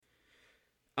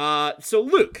So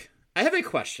Luke, I have a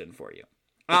question for you.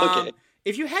 Okay.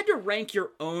 If you had to rank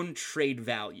your own trade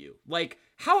value, like,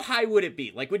 how high would it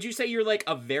be? Like, would you say you're, like,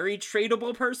 a very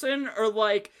tradable person? Or,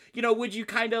 like, you know, would you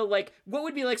kind of, like, what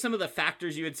would be, like, some of the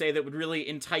factors you would say that would really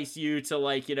entice you to,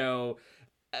 like, you know...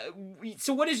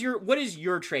 so what is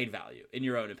your trade value, in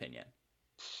your own opinion?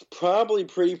 Probably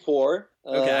pretty poor.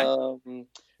 Okay.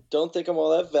 Don't think I'm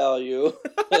all that value.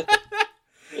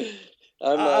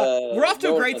 We're off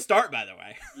to a great start, by the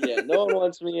way. Yeah, no one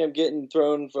wants me. I'm getting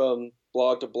thrown from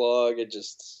blog to blog. It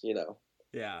just,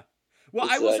 Yeah. Well,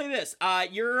 I will say this.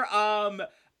 You're,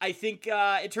 I think,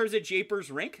 in terms of Japers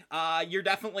Rink, you're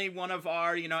definitely one of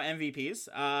our, MVPs.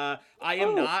 I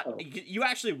am not. Oh. You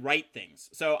actually write things.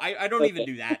 So I don't even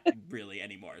do that really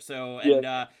anymore. So, and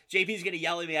JP's going to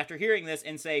yell at me after hearing this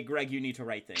and say, Greg, you need to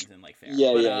write things in, like, fair.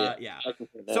 Yeah.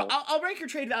 So I'll rank your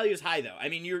trade value as high, though. I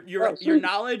mean, your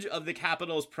knowledge of the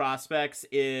Capitals prospects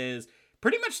is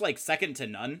pretty much like second to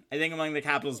none, I think, among the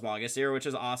Capitals bloggers here, which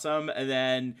is awesome. And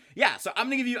then so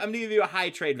I'm gonna give you a high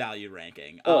trade value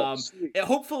ranking.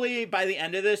 Hopefully by the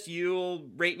end of this you'll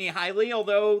rate me highly.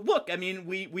 Although look, I mean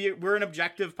we're an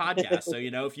objective podcast, so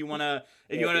if you wanna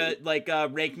like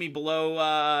rank me below.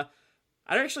 I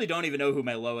actually don't even know who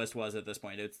my lowest was at this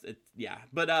point.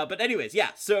 But anyways, yeah.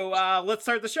 So let's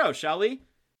start the show, shall we?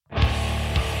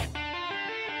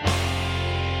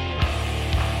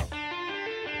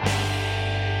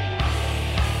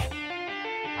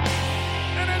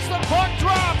 Puck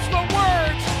drops, the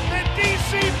words that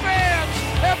DC fans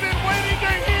have been waiting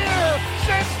to hear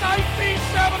since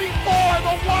 1974.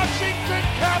 The Washington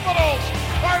Capitals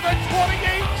are the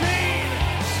 2018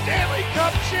 Stanley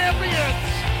Cup champions.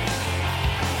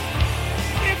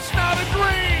 It's not a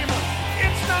dream.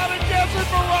 It's not a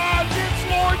desert mirage. It's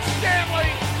Lord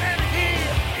Stanley, and he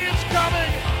is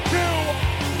coming to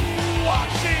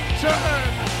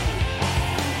Washington.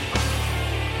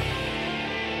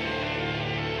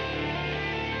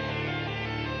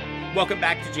 Welcome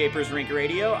back to Japers Rink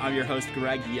Radio. I'm your host,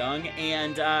 Greg Young,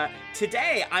 and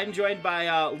today I'm joined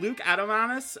by Luke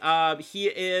Adomanis. He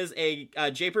is a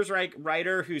Japers Rink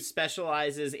writer who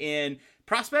specializes in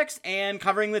prospects and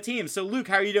covering the team. So, Luke,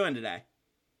 how are you doing today?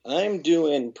 I'm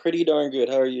doing pretty darn good.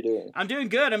 How are you doing? I'm doing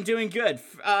good.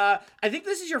 I think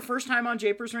this is your first time on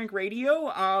Japers Rink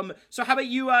Radio. So how about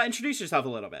you introduce yourself a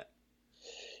little bit?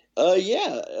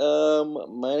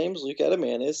 My name's Luke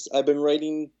Adomanis. I've been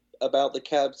writing about the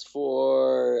Caps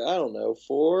for,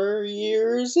 4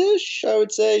 years-ish, I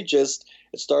would say.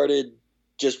 It started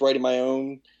just writing my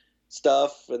own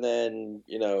stuff, and then,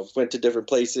 went to different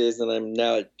places, and I'm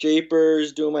now at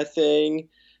Japers doing my thing.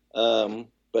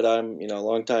 But I'm, a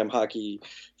longtime hockey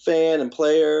fan and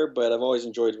player, but I've always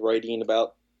enjoyed writing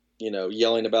about,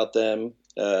 yelling about them.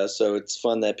 So it's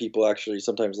fun that people actually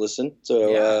sometimes listen.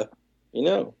 So,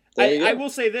 I will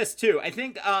say this too. I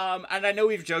think, and I know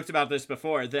we've joked about this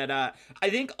before, that I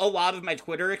think a lot of my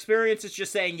Twitter experience is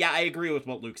just saying, yeah, I agree with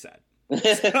what Luke said. So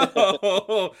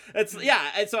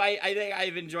I think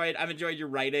I've enjoyed your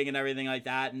writing and everything like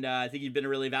that, and I think you've been a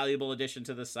really valuable addition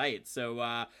to the site. So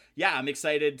I'm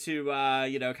excited to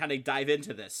kind of dive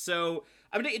into this. So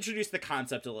I'm going to introduce the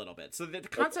concept a little bit. So the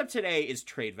concept today is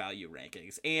trade value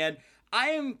rankings, and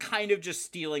I am kind of just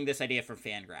stealing this idea from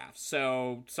Fangraphs.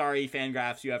 So sorry,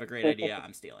 Fangraphs, you have a great idea.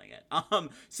 I'm stealing it.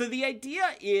 So the idea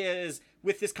is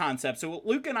with this concept. So what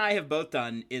Luke and I have both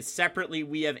done is separately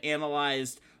we have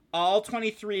analyzed all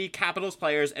 23 Capitals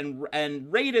players and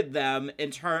rated them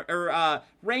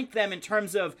ranked them in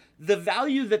terms of the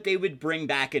value that they would bring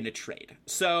back in a trade.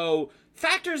 So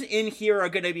factors in here are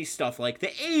going to be stuff like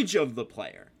the age of the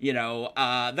player,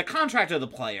 the contract of the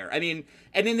player. I mean,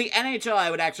 and in the NHL, I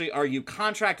would actually argue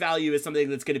contract value is something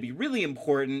that's going to be really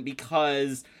important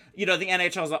because, the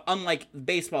NHL is, unlike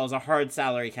baseball, is a hard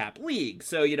salary cap league.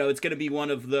 So, it's going to be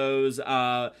one of those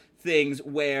things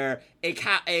where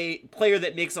a player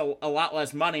that makes a lot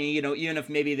less money, even if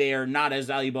maybe they are not as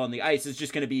valuable on the ice, is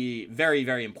just going to be very,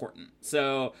 very important.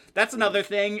 So that's another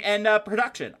thing. And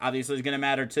production obviously is going to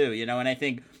matter too, and I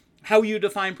think how you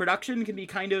define production can be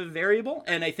kind of variable.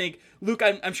 And I think, Luke,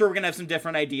 I'm sure we're going to have some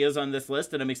different ideas on this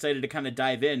list, and I'm excited to kind of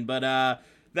dive in. But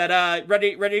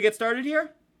ready to get started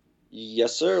here?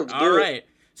 Yes, sir. Let's do it. All right.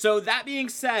 So that being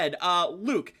said,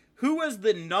 Luke, who was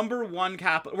the number one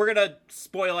Capital? We're going to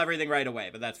spoil everything right away,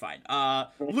 but that's fine.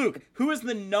 Luke, who is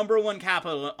the number one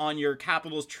Capital on your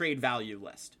Capitals trade value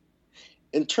list?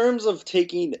 In terms of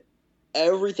taking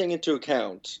everything into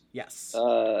account, yes.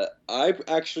 I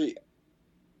actually,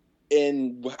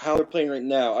 in how they're playing right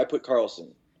now, I put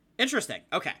Carlson. Interesting.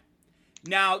 Okay.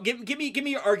 Now, give me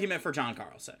your argument for John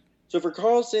Carlson. So for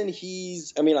Carlson,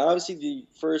 he's, obviously the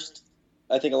first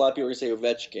I think a lot of people are going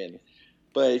to say Ovechkin.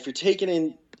 But if you're taking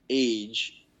in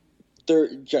age,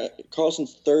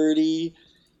 Carlson's 30.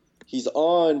 He's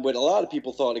on what a lot of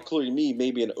people thought, including me,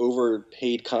 maybe an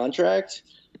overpaid contract.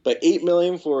 But $8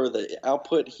 million for the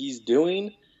output he's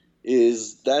doing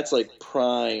that's like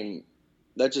prime.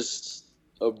 That just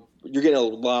you're getting a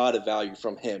lot of value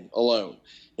from him alone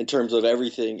in terms of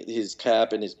everything, his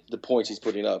cap and the points he's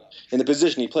putting up. And the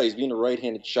position he plays, being a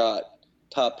right-handed shot,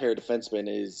 top pair defenseman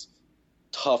is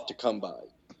tough to come by.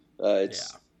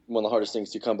 It's one of the hardest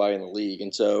things to come by in the league.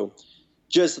 And so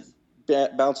just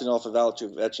bouncing off of Alex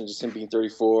Ovechkin, just him being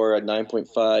 34, a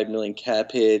 $9.5 million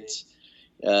cap hit,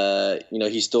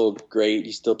 he's still great.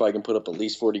 He still probably can put up at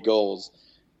least 40 goals.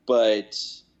 But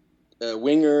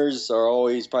wingers are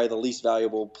always probably the least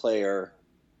valuable player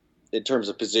in terms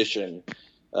of position.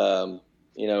 And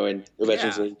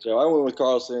Ovechkin's so I went with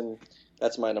Carlson.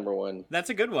 That's my number one. That's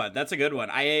a good one.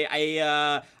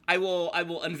 I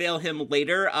will unveil him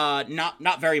later.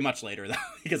 Not very much later though,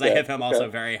 because I have him also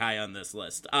very high on this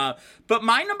list. But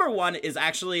my number one is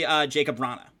actually Jacob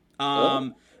Vrana.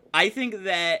 I think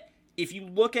that if you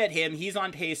look at him, he's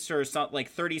on pace for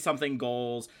 30-something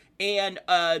goals. And,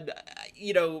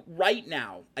 right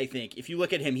now, I think, if you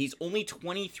look at him, he's only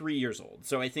 23 years old.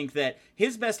 So I think that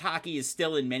his best hockey is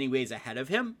still in many ways ahead of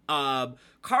him.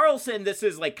 Carlson, this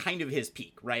is kind of his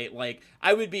peak, right?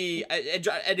 I would be,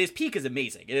 and his peak is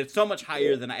amazing. And it's so much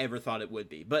higher than I ever thought it would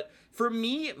be. But for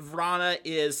me, Vrana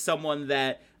is someone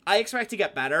that I expect to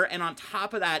get better, and on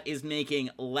top of that is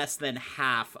making less than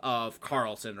half of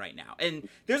Carlson right now. And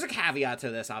there's a caveat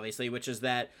to this, obviously, which is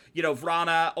that,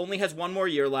 Vrana only has one more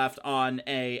year left on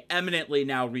a eminently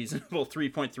now reasonable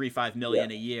 $3.35 million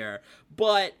a year.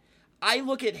 But I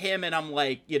look at him and I'm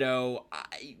like,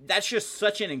 that's just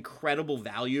such an incredible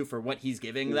value for what he's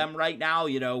giving them right now,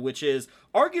 which is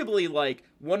arguably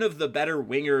one of the better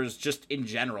wingers just in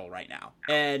general right now.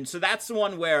 And so that's the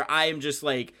one where I am just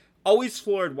always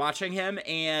floored watching him,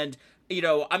 and I'm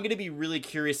going to be really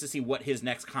curious to see what his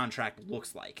next contract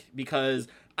looks like, because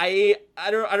I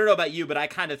don't know about you, but I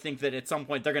kind of think that at some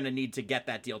point they're going to need to get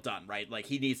that deal done, right?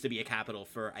 He needs to be a Capital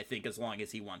for, I think, as long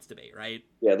as he wants to be, right?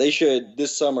 Yeah, they should.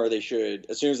 This summer, they should,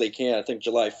 as soon as they can. I think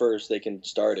July 1st, they can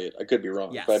start it. I could be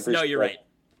wrong. Yes, no, you're right.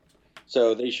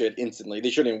 So they should instantly. They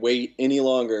shouldn't wait any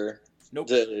longer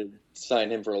to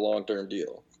sign him for a long-term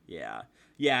deal. Yeah.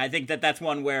 Yeah, I think that's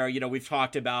one where, we've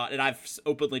talked about, and I've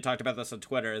openly talked about this on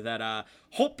Twitter, that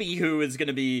Holtby, who is going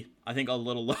to be, I think, a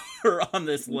little lower on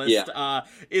this list,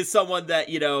 is someone that,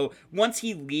 once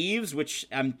he leaves, which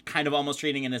I'm kind of almost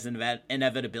treating it as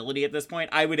inevitability at this point,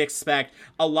 I would expect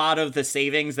a lot of the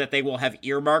savings that they will have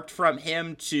earmarked from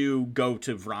him to go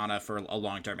to Vrana for a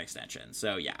long-term extension.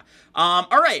 So, yeah. All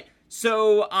right.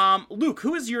 So, Luke,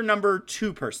 who is your number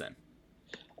 2 person?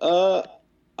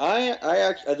 I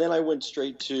actually then I went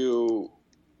straight to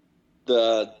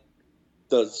the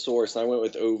source. I went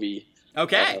with Ovi.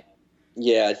 Okay.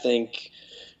 I think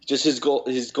just his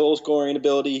goal scoring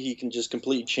ability. He can just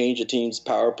completely change a team's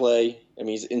power play. I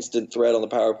mean, he's an instant threat on the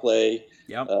power play.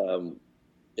 Yeah.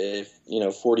 If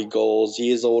 40 goals,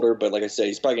 he is older, but like I said,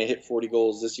 he's probably gonna hit 40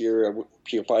 goals this year.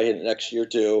 He'll probably hit it next year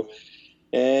too.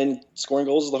 And scoring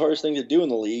goals is the hardest thing to do in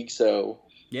the league. So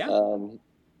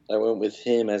I went with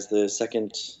him as the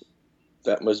second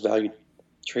most valued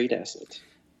trade asset.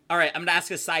 All right, I'm going to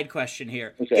ask a side question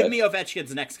here. Okay. Give me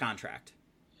Ovechkin's next contract.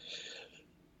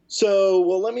 So,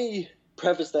 let me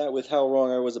preface that with how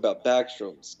wrong I was about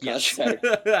Backstrom's contract.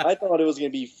 I thought it was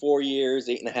going to be 4 years,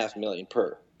 $8.5 million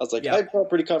per. I was like, I felt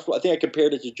pretty comfortable. I think I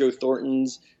compared it to Joe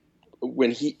Thornton's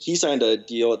when he signed a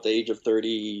deal at the age of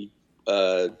 30.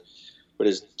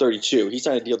 32. He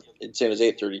signed a deal in San Jose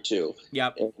at 32.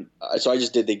 Yep. And so I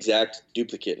just did the exact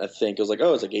duplicate, and I think it was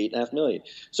it's $8.5 million.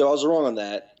 So I was wrong on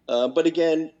that. But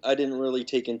again, I didn't really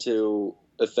take into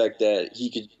effect that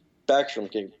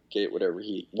Backstrom can get whatever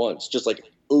he wants, just like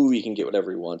Ovi can get whatever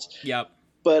he wants. Yep.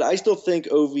 But I still think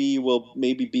Ovi will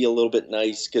maybe be a little bit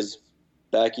nice because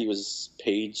Backy was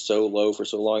paid so low for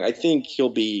so long. I think he'll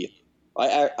be.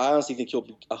 I honestly think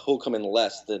he'll come in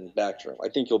less than Backstrom. I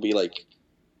think he'll be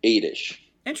 8-ish.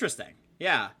 Interesting.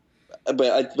 Yeah.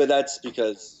 But that's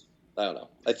because I don't know.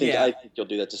 I think you'll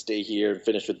do that to stay here and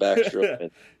finish with Backstrom.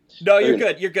 No, you're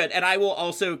good. You're good. And I will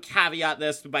also caveat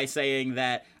this by saying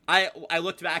that I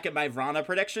looked back at my Vrana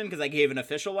prediction because I gave an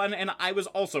official one, and I was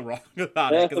also wrong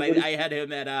about it because I had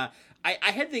him at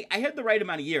I had the right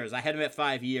amount of years. I had him at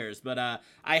 5 years, but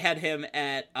I had him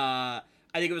at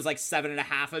I think it was like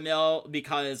 $7.5 million,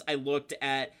 because I looked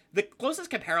at the closest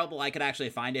comparable I could actually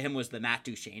find to him was the Matt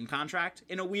Duchene contract,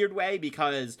 in a weird way,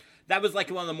 because that was like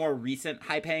one of the more recent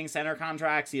high-paying center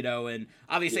contracts, and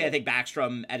obviously I think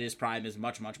Backstrom at his prime is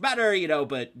much, much better,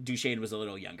 but Duchene was a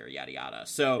little younger, yada, yada.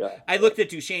 So I looked at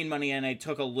Duchene money and I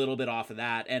took a little bit off of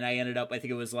that, and I ended up, I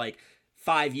think it was like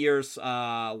 5 years,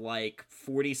 like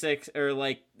 46, or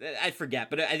like, I forget,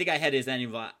 but I think I had his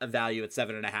annual value at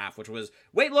 7.5, which was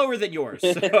way lower than yours,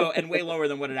 and way lower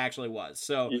than what it actually was.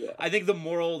 So I think the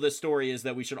moral of the story is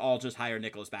that we should all just hire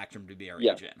Nicholas Backstrom to be our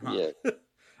agent. Huh? Yeah.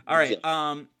 All right.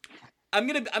 I'm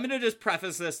gonna just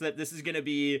preface this that this is gonna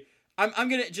be, I'm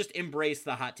gonna just embrace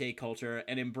the hot take culture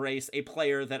and embrace a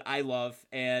player that I love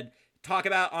and talk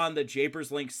about on the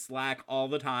Japers Link Slack all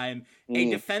the time,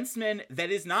 a defenseman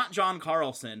that is not John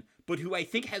Carlson, but who I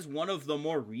think has one of the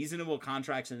more reasonable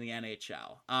contracts in the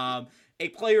NHL. A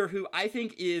player who I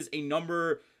think is a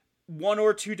number 1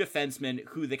 or 2 defenseman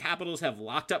who the Capitals have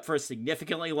locked up for a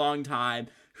significantly long time,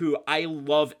 who I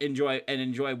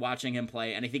enjoy watching him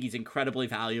play, and I think he's incredibly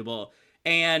valuable,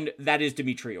 and that is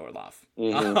Dmitry Orlov.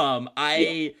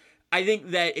 I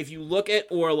think that if you look at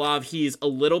Orlov, he's a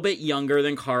little bit younger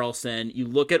than Carlson. You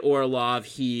look at Orlov,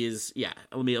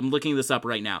 I'm looking this up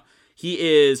right now. He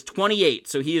is 28,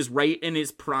 so he is right in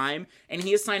his prime, and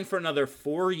he is signed for another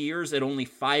 4 years at only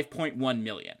 $5.1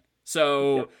 million.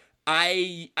 So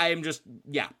I am just,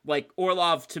 like,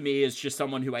 Orlov to me is just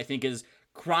someone who I think is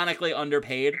chronically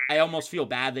underpaid. I almost feel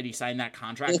bad that he signed that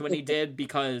contract when he did,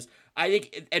 because I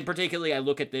think, and particularly I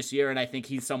look at this year, and I think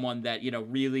he's someone that,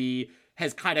 really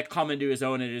has kind of come into his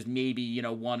own and is maybe,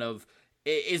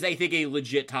 I think a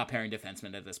legit top pairing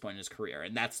defenseman at this point in his career.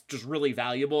 And that's just really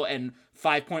valuable. And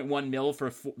 5.1 mil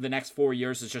for the next 4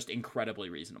 years is just incredibly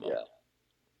reasonable. Yeah.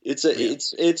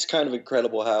 It's kind of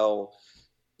incredible how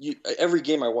every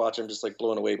game I watch, I'm just like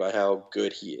blown away by how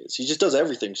good he is. He just does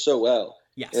everything so well.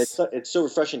 Yes. And it's so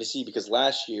refreshing to see, because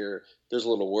last year there's a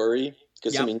little worry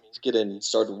because Niskanen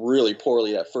started really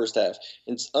poorly that first half.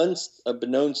 And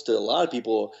unbeknownst to a lot of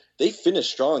people, they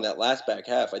finished strong that last back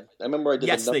half. I remember I did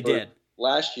the number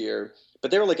last year, but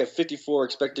they were like at 54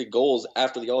 expected goals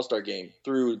after the All-Star game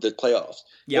through the playoffs.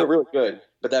 They were really good,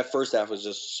 but that first half was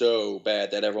just so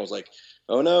bad that everyone was like,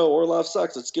 oh no, Orlov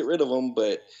sucks, let's get rid of him.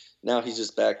 But now he's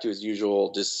just back to his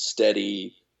usual, just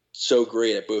steady, so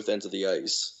great at both ends of the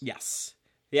ice. Yes.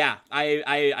 Yeah, I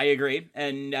agree.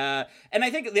 And I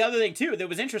think the other thing, too, that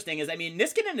was interesting is,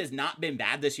 Niskanen has not been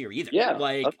bad this year either. Yeah.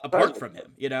 Apart from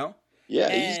him, Yeah.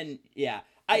 And,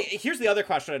 here's the other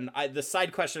question. The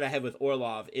side question I have with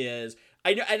Orlov is,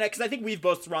 because I think we've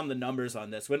both run the numbers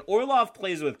on this. When Orlov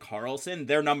plays with Carlson,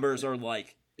 their numbers are,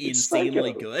 like,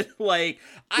 insanely good. Like,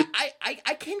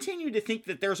 I continue to think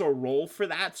that there's a role for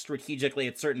that strategically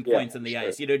at certain points in the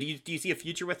ice. Do you see a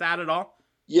future with that at all?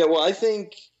 Yeah, well, I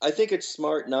think it's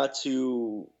smart not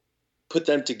to put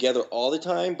them together all the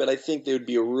time, but I think it would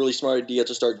be a really smart idea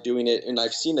to start doing it. And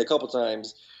I've seen it a couple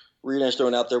times, Renash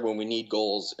throwing out there when we need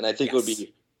goals, and I think it would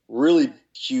be really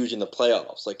huge in the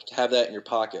playoffs. Like, have that in your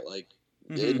pocket, like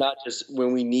not just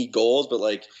when we need goals, but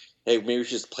like, hey, maybe we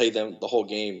should just play them the whole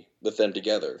game with them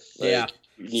together. Like,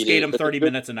 skate them 30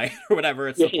 minutes a night or whatever.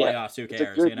 It's the playoffs. Who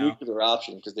cares? It's a good nuclear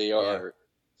option because they are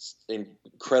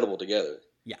incredible together.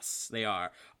 Yes, they are.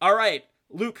 All right,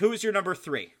 Luke, who is your number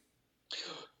 3?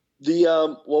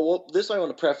 Well, this I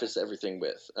want to preface everything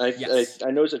with. I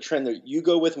know it's a trend that you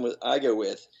go with and what I go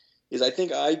with is I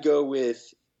think I go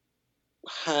with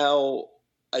how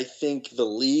I think the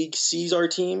league sees our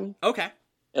team. Okay.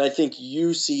 And I think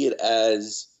you see it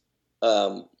as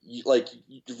like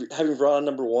having Ron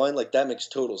number 1, like that makes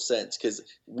total sense because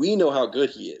we know how good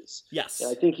he is. Yes. And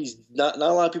I think he's not a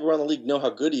lot of people around the league know how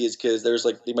good he is because there's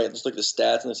like they might just look at the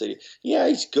stats and they say, yeah,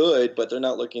 he's good, but they're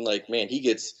not looking like, man, he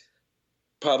gets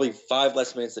probably 5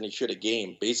 less minutes than he should a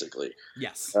game, basically.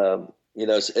 Yes. And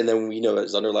then we know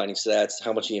his underlining stats,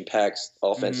 how much he impacts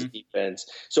offense and defense.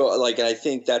 So like, I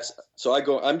think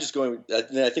I'm just going,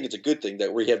 and I think it's a good thing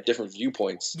that we have different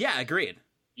viewpoints. Yeah, agreed.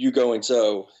 You going,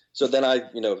 so then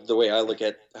the way I look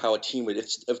at how a team would, if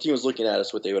a team was looking at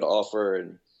us, what they would offer.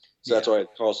 And so that's why I had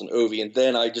Carlson Ovi. And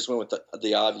then I just went with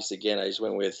the obvious again. I just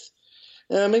went with,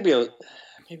 maybe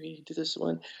do this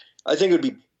one. I think it would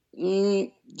be,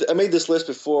 I made this list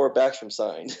before Backstrom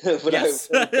signed. But yes.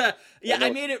 I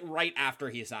made it right after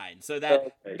he signed. So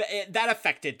that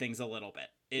affected things a little bit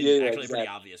in a pretty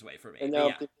obvious way for me. And now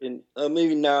I'm thinking,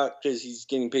 maybe not because he's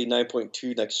getting paid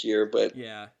 9.2 next year, but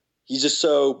he's just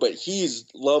but he's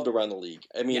loved around the league.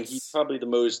 I mean, he's probably the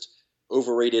most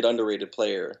underrated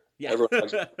player. Yeah. Everyone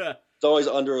talks about. It's always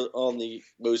on the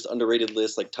most underrated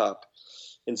list, like top.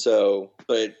 And so,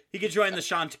 but he could join the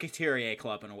Sean Couturier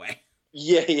club in a way.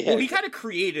 Yeah. Well, he kind of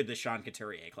created the Sean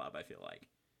Couturier club, I feel like.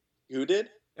 Who did?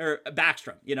 Or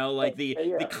Backstrom,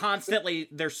 the constantly,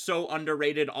 they're so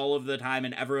underrated all of the time,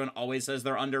 and everyone always says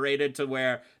they're underrated, to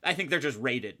where I think they're just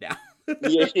rated now.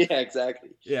 yeah,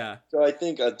 exactly. Yeah. So I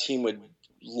think a team would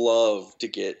love to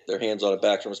get their hands on a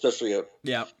Backstrom, especially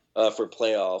for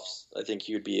playoffs. I think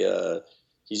he would be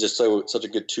he's just such a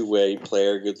good two-way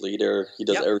player, good leader. He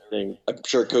does everything. I'm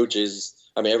sure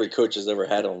every coach has ever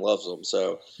had him loves him.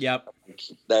 So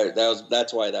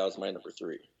that's why that was my number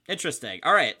 3. Interesting.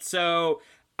 All right, so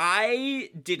I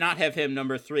did not have him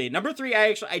number 3. Number 3,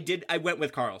 I went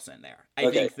with Carlson there.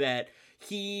 I think that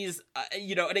he's,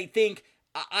 and I think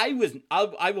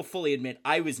I will fully admit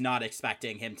I was not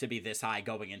expecting him to be this high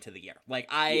going into the year.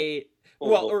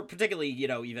 Or particularly,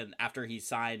 even after he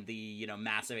signed the,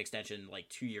 massive extension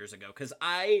 2 years ago. Because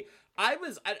I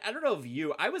don't know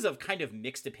if I was of kind of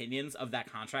mixed opinions of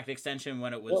that contract extension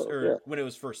when it was, when it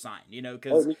was first signed,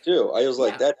 because. Me too. I was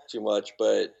like, that's too much,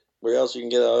 but where else you can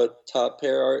get a top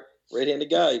pair right-handed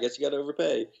guy? I guess you got to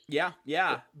overpay. Yeah.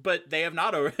 But they have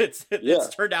not. It's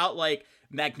turned out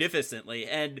magnificently.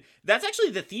 And that's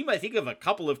actually the theme, I think, of a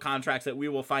couple of contracts that we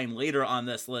will find later on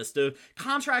this list of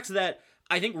contracts that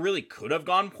I think really could have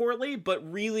gone poorly,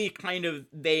 but really kind of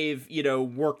they've,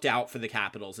 worked out for the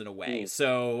Capitals in a way.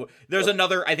 So there's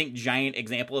another, I think, giant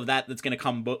example of that's going to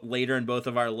come later in both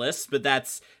of our lists, but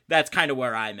that's kind of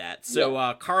where I'm at.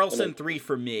 So Carlson 3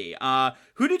 for me.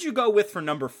 Who did you go with for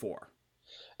number 4?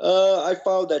 I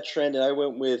followed that trend and I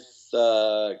went with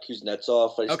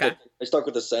Kuznetsov. I stuck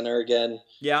with the center again.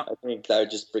 Yeah. I think that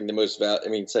would just bring the most value. I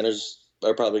mean, centers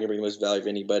are probably going to bring the most value of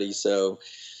anybody. So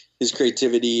his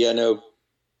creativity, I know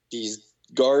he's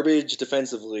garbage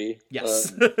defensively.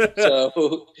 Yes.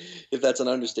 So if that's an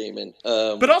understatement.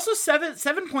 But also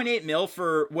 7.8 mil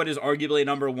for what is arguably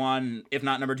number 1, if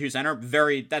not number 2 center.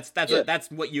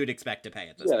 That's what you would expect to pay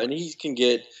at this point. Yeah, and he can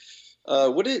get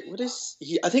what is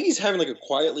he? I think he's having a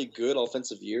quietly good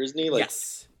offensive year, isn't he?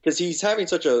 Yes. Because he's having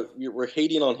we're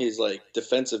hating on his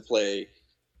defensive play,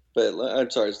 but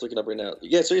I'm sorry, it's looking up right now.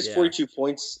 Yeah, so he has 42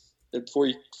 points in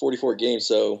 44 games,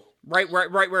 so right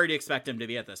where do you expect him to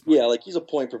be at this point? Yeah, he's a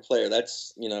point per player.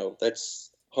 That's that's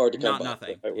hard to come by.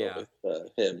 Nothing. I wrote with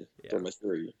him for my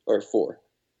 3 or 4.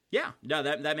 Yeah, no,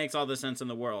 that makes all the sense in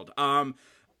the world.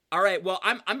 All right, well,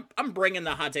 I'm bringing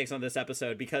the hot takes on this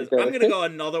episode because I'm going to go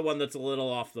another one that's a little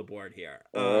off the board here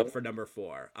for number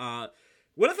 4.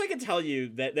 What if I could tell you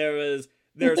that there's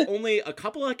only a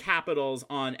couple of Capitals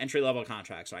on entry-level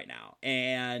contracts right now,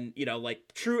 and,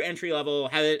 true entry-level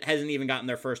hasn't even gotten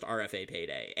their first RFA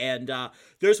payday, and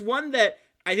there's one that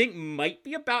I think might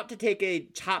be about to take a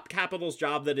top Capitals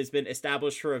job that has been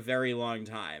established for a very long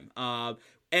time,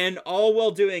 and all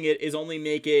while doing it is only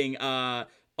making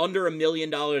under $1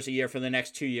 million a year for the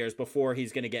next 2 years before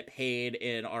he's going to get paid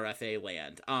in RFA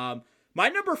land. My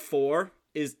number 4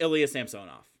 is Ilya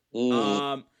Samsonov.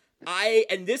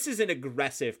 And this is an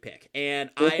aggressive pick, and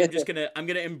I'm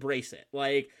gonna embrace it.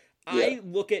 I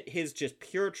look at his just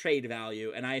pure trade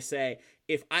value, and I say,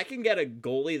 if I can get a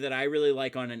goalie that I really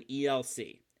like on an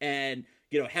ELC, and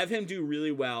have him do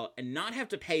really well, and not have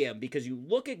to pay him, because you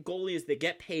look at goalies that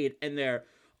get paid, and they're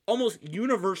almost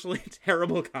universally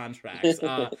terrible contracts.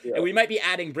 And we might be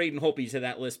adding Braden Holtby to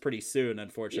that list pretty soon,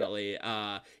 unfortunately,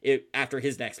 after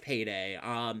his next payday.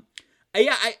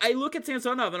 I look at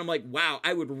Samsonov and I'm like, wow,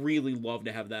 I would really love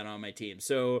to have that on my team.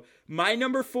 So my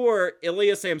number 4,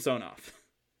 Ilya Samsonov.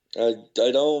 I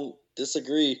don't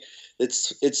disagree.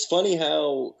 It's funny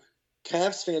how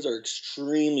Cavs fans are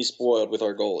extremely spoiled with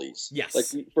our goalies.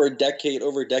 Yes. For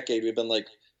over a decade, we've been like,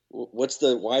 why is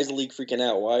the league freaking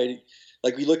out? Why?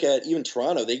 We look at even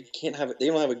Toronto, they don't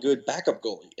have a good backup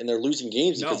goalie, and they're losing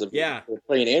games because of they're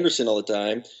playing Anderson all the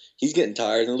time. He's getting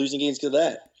tired, and they're losing games because of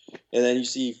that. And then you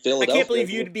see Philadelphia. I can't believe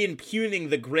you'd be impugning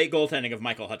the great goaltending of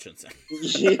Michael Hutchinson.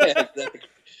 Yeah, exactly.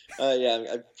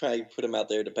 I'd probably put him out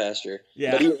there to pasture.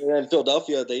 Yeah. But in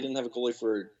Philadelphia, they didn't have a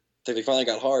goalie they finally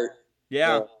got Hart.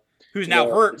 Yeah. Who's now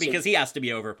hurt because he has to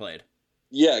be overplayed.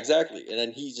 Yeah, exactly. And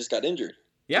then he just got injured.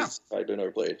 Yeah. He's probably been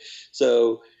overplayed.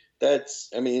 So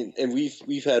and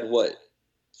we've had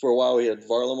for a while we had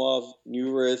Varlamov,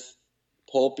 Newirth,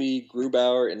 Holtby,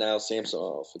 Grubauer, and now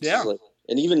Samsonov.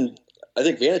 And even I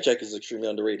think Vanacek is extremely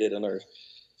underrated in our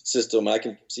system. I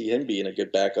can see him being a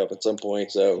good backup at some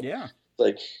point. So having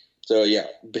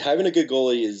a good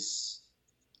goalie is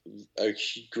a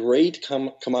great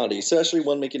commodity, especially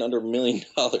one making under $1 million.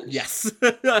 Yes.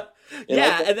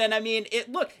 And then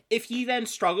if he then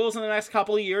struggles in the next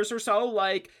couple of years or so,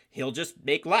 he'll just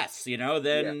make less,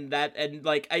 than that. And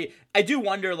like, I do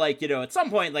wonder, like, at some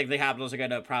point, like the Capitals are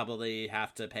going to probably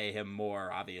have to pay him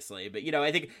more, obviously. But,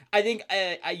 I think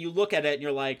you look at it and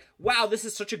you're like, wow, this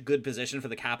is such a good position for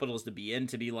the Capitals to be in,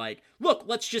 to be like, look,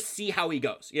 let's just see how he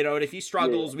goes, and if he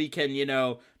struggles, we can,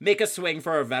 make a swing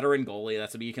for a veteran goalie.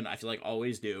 That's what you can, I feel like,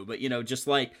 always do. But, just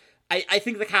like, I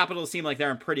think the Capitals seem like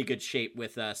they're in pretty good shape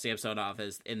with Samsonov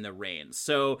as in the reins.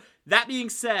 So that being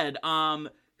said,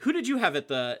 who did you have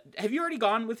have you already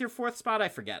gone with your fourth spot? I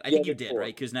forget. I think you did,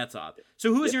 right? Kuznetsov.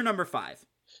 So who is your number 5?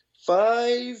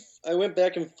 5, I went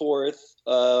back and forth.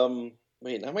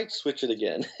 Wait, I might switch it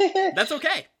again. That's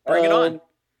okay. Bring it on.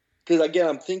 Because again,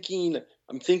 I'm thinking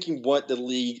what the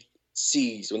league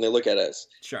sees when they look at us.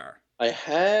 Sure.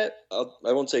 I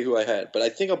won't say who I had, but I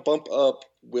think I'll bump up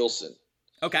Wilson.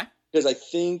 Okay. Because I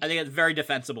think it's a very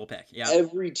defensible pick. Yeah.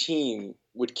 Every team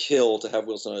would kill to have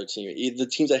Wilson on their team. The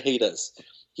teams that hate us.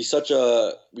 He's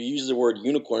we use the word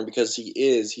unicorn because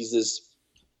he's this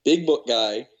big book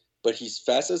guy, but he's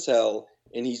fast as hell,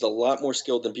 and he's a lot more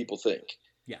skilled than people think.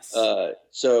 Yes.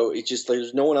 So it's just,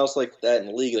 there's no one else like that in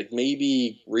the league. Like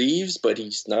maybe Reeves, but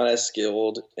he's not as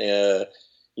skilled. There's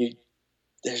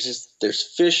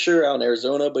Fisher out in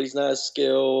Arizona, but he's not as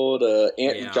skilled.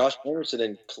 Josh Anderson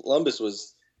in Columbus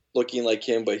was looking like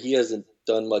him, but he hasn't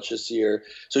done much this year.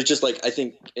 So it's just like, I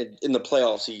think in the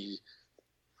playoffs, he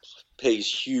pays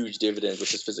huge dividends with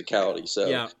his physicality. So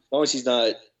as long as he's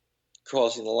not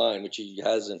crossing the line, which he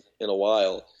hasn't in a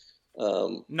while.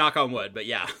 Knock on wood, but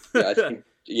yeah. I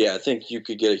think you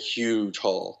could get a huge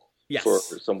haul for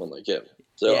someone like him.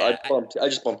 So I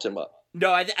just bumped him up.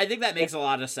 No, I think that makes a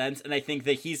lot of sense, and I think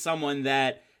that he's someone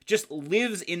that just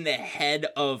lives in the head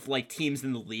of like teams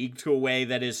in the league to a way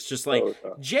that is just like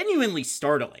genuinely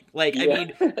startling. Like, I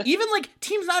mean, even like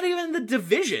teams not even in the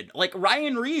division, like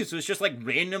Ryan Reeves was just like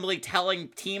randomly telling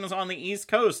teams on the East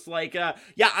Coast, like,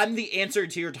 I'm the answer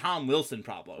to your Tom Wilson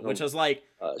problem, which is like,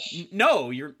 no,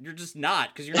 you're just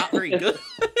not, because you're not very good.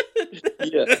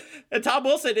 And Tom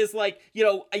Wilson is like,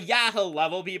 he'll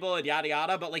level people and yada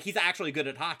yada, but like he's actually good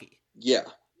at hockey. Yeah.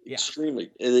 Extremely.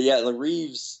 Like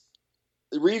Reeves,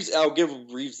 I'll give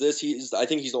Reeves this. I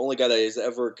think he's the only guy that has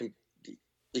ever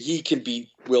he can beat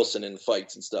Wilson in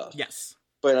fights and stuff. Yes.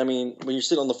 But I mean, when you're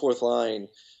sitting on the fourth line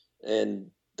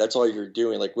and that's all you're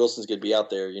doing, like Wilson's going to be out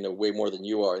there, way more than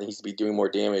you are, and he's to be doing more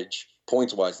damage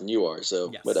points wise than you are.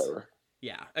 So whatever.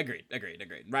 Yeah. Agreed.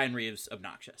 Ryan Reeves,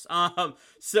 obnoxious. I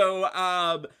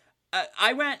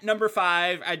went number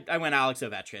 5. I went Alex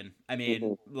Ovechkin. I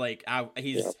mean,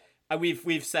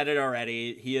 we've said it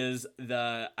already. He is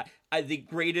the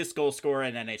greatest goal scorer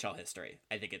in NHL history,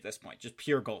 I think, at this point. Just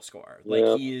pure goal scorer.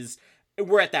 Like,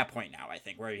 we're at that point now, I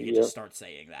think, where you can just start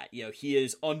saying that. He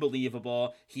is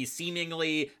unbelievable. He's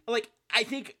seemingly, like, I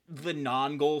think the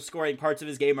non-goal scoring parts of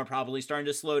his game are probably starting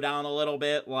to slow down a little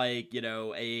bit. Like,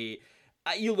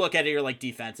 you look at it, you're like,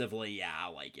 defensively,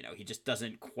 he just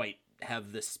doesn't quite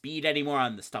have the speed anymore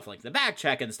on the stuff like the back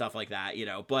check and stuff like that,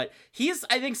 but he's,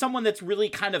 I think, someone that's really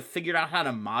kind of figured out how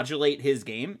to modulate his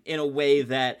game in a way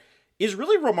that is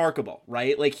really remarkable,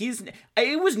 right? Like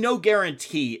it was no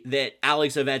guarantee that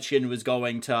Alex Ovechkin was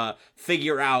going to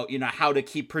figure out, how to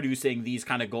keep producing these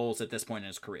kind of goals at this point in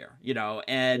his career,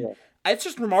 and it's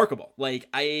just remarkable. Like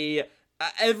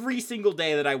every single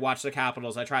day that I watch the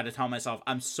Capitals, I try to tell myself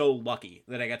I'm so lucky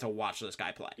that I get to watch this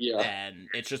guy play. And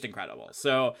it's just incredible.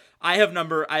 So I have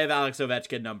Alex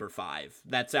Ovechkin number 5.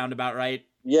 That sound about right?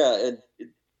 Yeah, and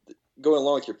going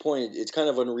along with your point, it's kind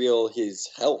of unreal his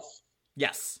health.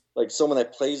 Yes. Like someone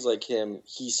that plays like him,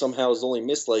 he somehow has only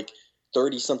missed like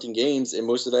 30-something games, and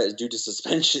most of that is due to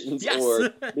suspensions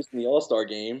or missing the All-Star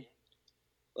game.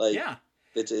 Like,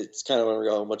 It's kind of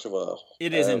unreal how much of a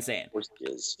it is insane. He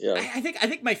is. Yeah, I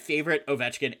think my favorite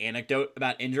Ovechkin anecdote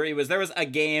about injury was there was a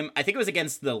game, I think it was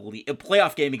against a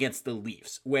playoff game against the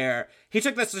Leafs, where he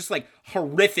took this just like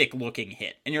horrific looking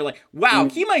hit, and you're like, wow,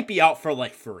 he might be out for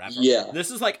like forever. Yeah,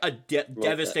 this is like a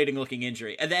devastating looking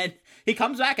injury, and then he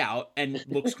comes back out and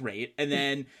looks great, and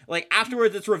then like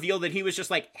afterwards it's revealed that he was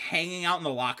just like hanging out in the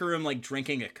locker room like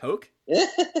drinking a Coke.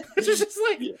 It's just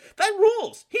like that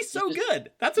rules. He's so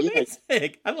good. That's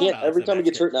amazing. I love every time he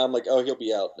gets hurt now, I'm like, oh, he'll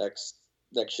be out next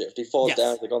shift. He falls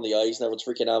down like on the ice, and everyone's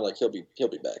freaking out. I'm like, he'll be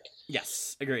back.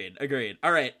 Yes, agreed.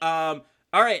 All right.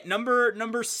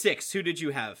 Number 6. Who did you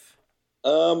have?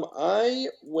 I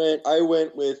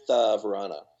went with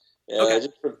Verana. Yeah,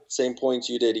 just for the same points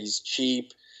you did. He's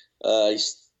cheap.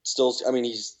 He's still. I mean,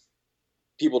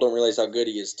 people don't realize how good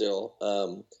he is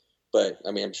still. But,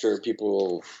 I mean, I'm sure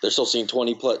they're still seeing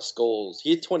 20-plus goals.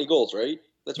 He hit 20 goals, right?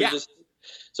 That's what he just.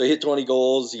 So he hit 20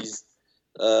 goals. He's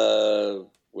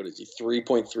what is he,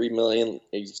 3.3 million.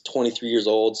 He's 23 years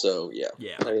old, so yeah.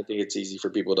 I think it's easy for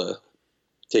people to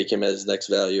take him as next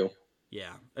value.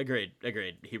 Yeah, agreed.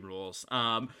 He rules.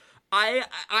 I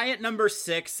at number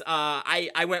 6,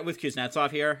 I went with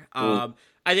Kuznetsov here.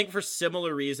 I think for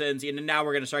similar reasons, and now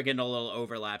we're going to start getting a little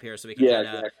overlap here, so we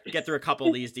can get through a couple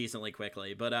of these decently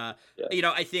quickly. But,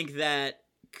 I think that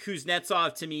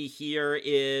Kuznetsov to me here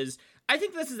is, I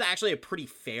think this is actually a pretty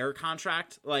fair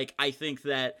contract. Like, I think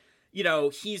that,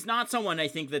 he's not someone I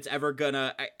think that's ever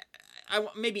gonna,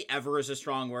 maybe ever is a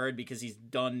strong word because he's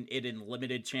done it in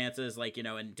limited chances, like,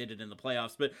 and did it in the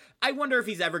playoffs. But I wonder if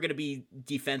he's ever going to be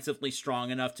defensively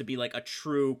strong enough to be like a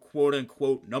true quote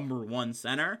unquote number 1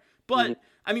 center. But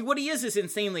I mean, what he is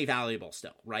insanely valuable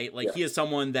still, right? Like, he is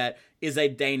someone that is a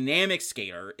dynamic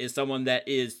skater, is someone that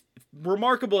is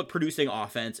remarkable at producing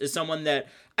offense, is someone that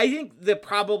I think that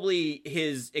probably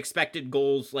his expected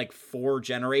goals, like, for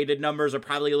generated numbers, are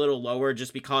probably a little lower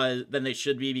just than they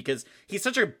should be, because he's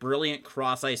such a brilliant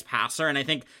cross-ice passer, and I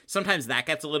think sometimes that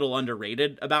gets a little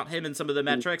underrated about him in some of the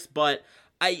metrics. But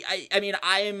I mean,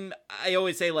 I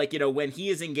always say, like, when he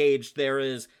is engaged, there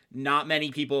is not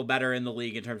many people better in the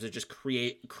league in terms of just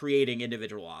creating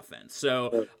individual offense.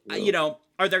 So,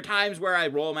 are there times where I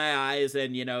roll my eyes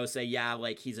and, say, yeah,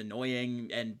 like, he's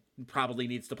annoying and probably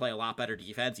needs to play a lot better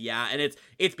defense? Yeah. And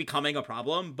it's becoming a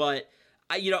problem, but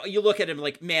you look at him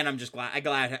like, man, I'm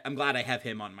glad I have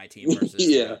him on my team versus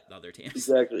the other teams.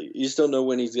 Exactly. You just don't know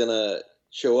when he's going to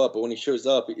show up, but when he shows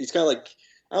up, he's kind of like,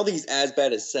 I don't think he's as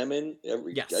bad as Semin.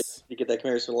 Yes. I get that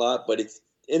comparison a lot, but it's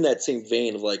in that same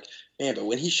vein of like, man, but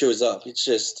when he shows up,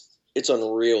 it's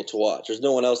unreal to watch. There's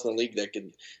no one else in the league that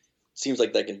can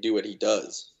do what he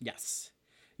does. Yes.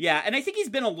 Yeah, and I think he's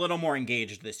been a little more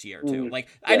engaged this year too. Like,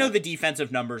 I know the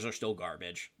defensive numbers are still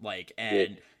garbage, like,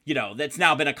 and that's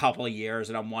now been a couple of years,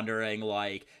 and I'm wondering,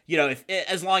 like, if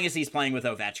as long as he's playing with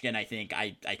Ovechkin, I think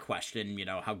I question,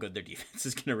 how good their defense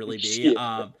is going to really be.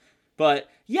 But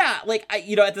yeah, like,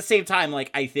 at the same time,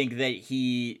 like, I think that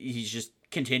he's just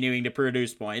continuing to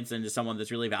produce points and is someone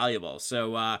that's really valuable.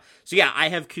 So yeah, I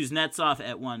have Kuznetsov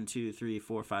at 1, 2, 3,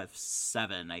 4, 5,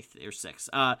 7, or 6.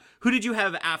 Who did you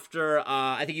have after?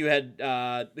 I think you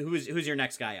had who's your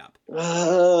next guy up?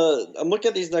 I'm looking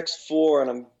at these next 4,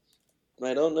 and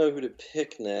I don't know who to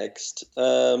pick next.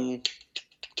 I'm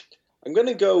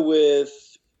gonna go with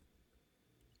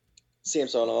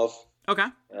Samsonov. Okay.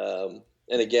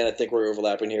 And again, I think we're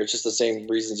overlapping here. It's just the same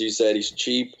reasons you said. He's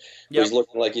cheap. But he's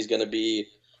looking like he's going to be.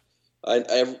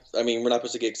 I mean, we're not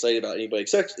supposed to get excited about anybody,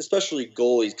 especially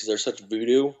goalies, because they're such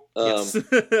voodoo. Yes.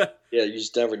 Yeah, you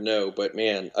just never know. But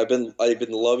man, I've been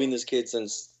loving this kid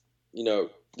since the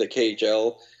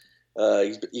KHL.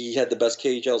 He had the best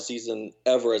KHL season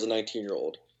ever as a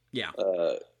 19-year-old. Yeah.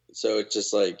 So it's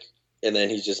just like, and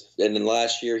then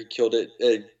last year he killed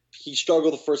it. He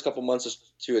struggled the first couple months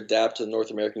to adapt to the North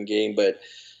American game, but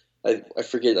I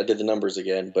forget, I did the numbers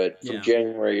again, but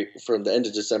from the end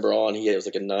of December on, he was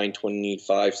like a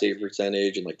 .925 save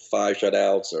percentage and like 5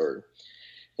 shutouts,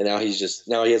 and now he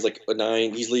has like a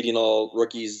 9. He's leading all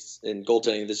rookies in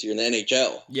goaltending this year in the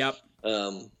NHL. Yep.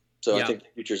 I think the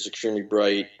future is extremely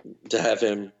bright. To have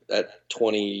him at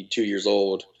 22 years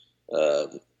old,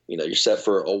 you're set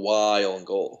for a while in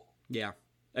goal. Yeah.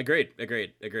 Agreed.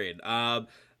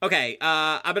 Okay,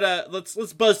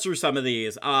 let's buzz through some of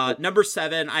these. Number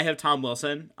 7, I have Tom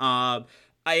Wilson. I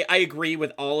agree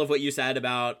with all of what you said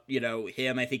about,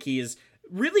 him. I think he's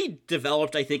really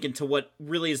developed, I think, into what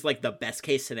really is like the best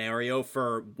case scenario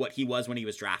for what he was when he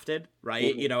was drafted,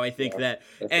 right? I think that,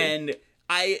 and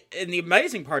the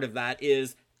amazing part of that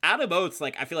is Adam Oates,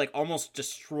 like, I feel like almost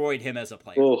destroyed him as a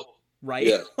player. Oh. Right?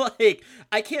 Yeah. Like,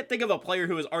 I can't think of a player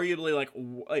who is arguably like,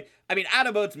 I mean,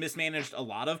 Adam Oates mismanaged a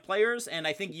lot of players, and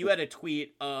I think you had a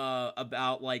tweet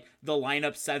about like the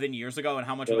lineup 7 years ago and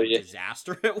how much of a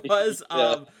disaster it was.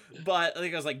 But I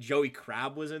think it was like Joey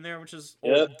Crabb was in there, which is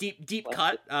deep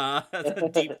cut,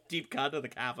 deep cut of the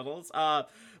Capitals. But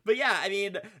yeah, I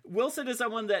mean, Wilson is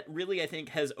someone that really, I think,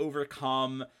 has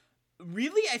overcome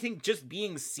really, I think, just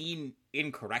being seen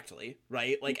incorrectly,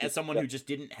 right? Like, as someone who just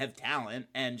didn't have talent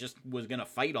and just was going to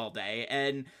fight all day.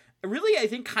 And really, I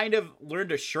think, kind of learned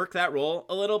to shirk that role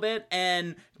a little bit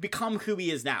and become who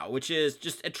he is now, which is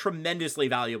just a tremendously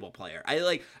valuable player. I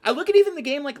look at even the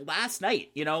game, like, last night,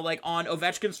 like, on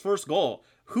Ovechkin's first goal.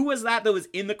 Who was that was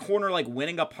in the corner, like,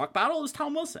 winning a puck battle? It was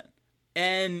Tom Wilson.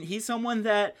 And he's someone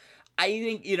that I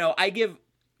think,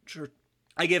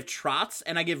 I give Trotz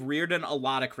and I give Reardon a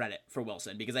lot of credit for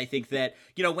Wilson, because I think that,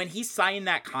 when he signed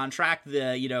that contract,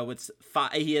 he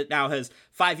now has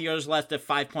 5 years left at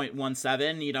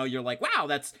 5.17, you're like, wow,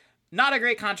 that's Not a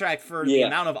great contract for the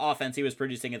amount of offense he was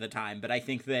producing at the time, but I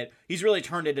think that he's really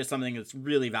turned into something that's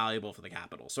really valuable for the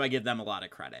Capitals. So I give them a lot of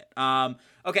credit.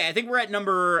 Okay, I think we're at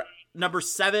number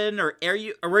 7, or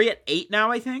are we at 8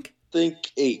 now, I think?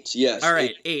 Think 8, yes. All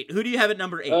right, 8. Who do you have at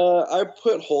number 8? I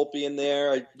put Holtby in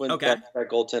there. I went back to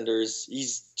goaltenders.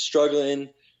 He's struggling,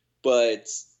 but,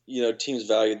 teams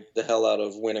value the hell out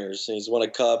of winners. And he's won a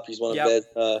cup. He's won a bed.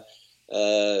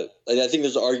 I think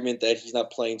there's an argument that he's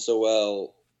not playing so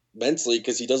well mentally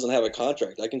because he doesn't have a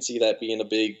contract. I can see that being a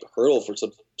big hurdle for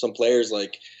some players.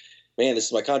 Like, man, this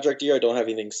is my contract year. I don't have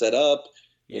anything set up.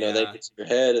 Then it gets in your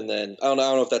head, and then I don't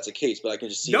know if that's the case, but I can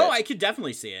just see. No, I could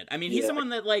definitely see it. I mean, he's someone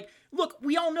that, like, look,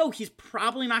 we all know he's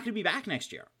probably not going to be back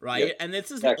next year, right? Yep. And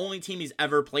this is the only team he's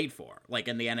ever played for, like,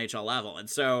 in the NHL level. And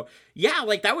so,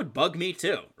 like, that would bug me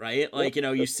too, right? Like,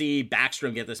 you see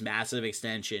Backstrom get this massive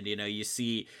extension. You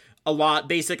see a lot,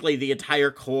 basically the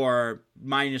entire core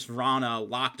minus Vrana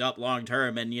locked up long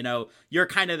term, and you're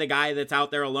kind of the guy that's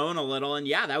out there alone a little, and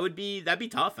that'd be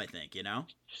tough, I think.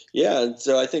 Yeah, and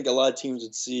so I think a lot of teams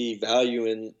would see value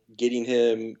in getting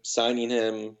him, signing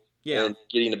him, and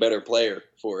getting a better player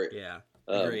for it. Yeah,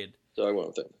 agreed. So I went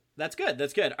with him. That's good.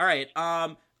 All right.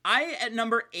 I at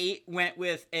number 8 went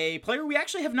with a player we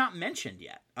actually have not mentioned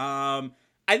yet. I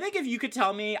think if you could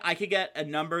tell me I could get a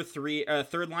number 3,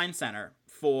 third line center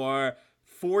for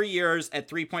 4 years at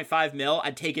 $3.5 million,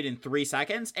 I'd take it in 3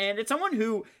 seconds. And it's someone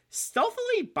who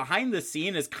stealthily behind the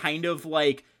scene is kind of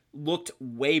like looked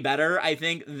way better, I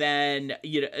think, than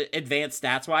advanced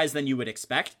stats wise than you would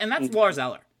expect. And that's Lars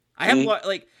Eller. I have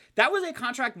that was a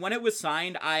contract when it was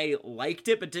signed. I liked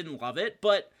it, but didn't love it.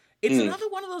 But it's another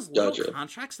one of those little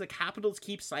contracts the Capitals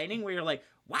keep signing where you're like,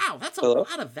 wow, that's a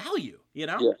lot of value,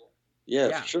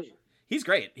 Yeah, for sure. He's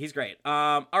great.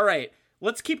 All right.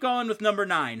 Let's keep going with number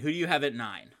 9. Who do you have at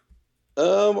 9?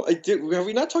 Have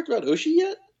we not talked about Oshie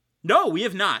yet? No, we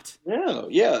have not. No,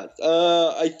 yeah.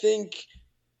 I think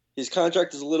his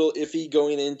contract is a little iffy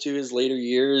going into his later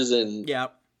years, and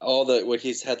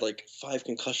he's had like 5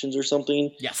 concussions or something.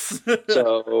 Yes.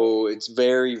 So it's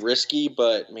very risky,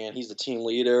 but man, he's the team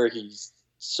leader. He's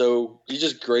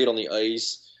just great on the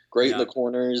ice, great in the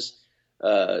corners,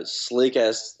 slick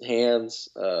ass hands.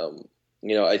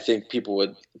 I think people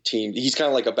would he's kind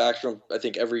of like a Backstrom. I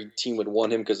think every team would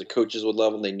want him because the coaches would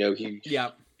love him. They know he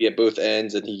be at both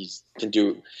ends, and he can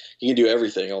do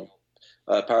everything on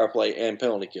power play and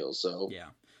penalty kills. So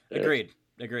agreed.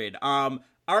 All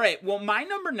right. Well, my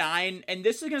number 9, and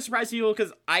this is going to surprise people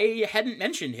because I hadn't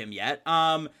mentioned him yet.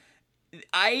 After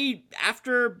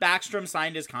Backstrom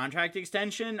signed his contract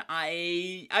extension,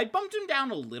 I bumped him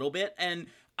down a little bit, and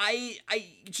I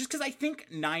just because I think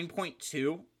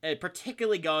 9.2,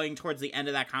 particularly going towards the end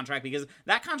of that contract, because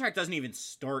that contract doesn't even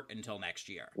start until next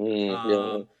year.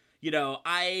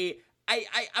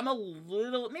 I'm a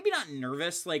little, maybe not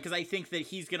nervous, because I think that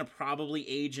he's going to probably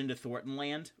age into Thornton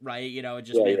land, right?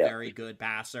 Just be a very good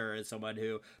passer, as someone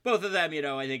who, both of them,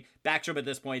 I think Backstrom at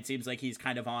this point seems like he's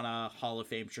kind of on a Hall of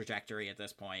Fame trajectory at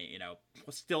this point,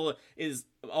 still is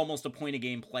almost a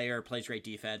point-a-game player, plays great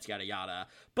defense, yada, yada.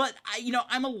 But,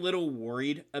 I'm a little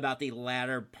worried about the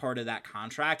latter part of that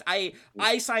contract. I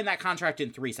signed that contract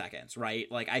in 3 seconds, right?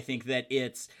 I think that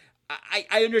it's,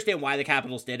 I understand why the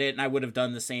Capitals did it, and I would have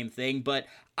done the same thing, but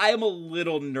I am a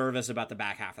little nervous about the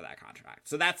back half of that contract.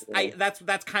 So that's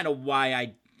kind of why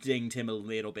I dinged him a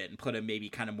little bit and put him maybe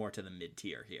kind of more to the mid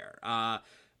tier here.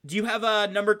 Do you have a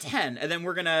number 10? And then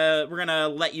we're gonna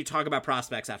let you talk about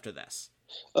prospects after this.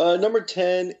 Number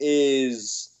 10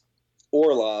 is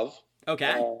Orlov.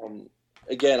 Okay.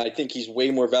 Again, I think he's way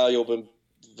more valuable than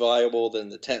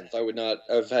the 10th. I would not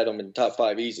have had him in top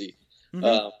 5 easy.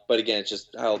 Mm-hmm. But again, it's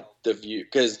just how the view,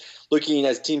 because looking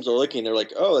as teams are looking, they're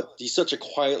like, oh, he's such a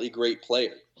quietly great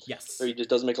player. Yes. So he just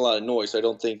doesn't make a lot of noise. So I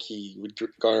don't think he would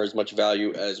garner as much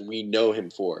value as we know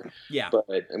him for. Yeah.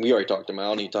 And we already talked about him. I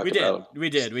don't need to talk about him. We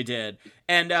did.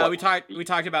 And we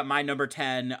talked about my number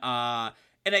 10. And I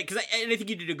think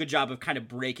you did a good job of kind of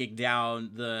breaking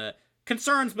down the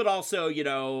concerns, but also,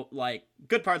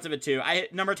 good parts of it too.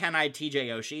 Number 10, I had TJ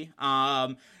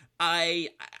Oshie. I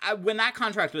when that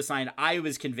contract was signed, I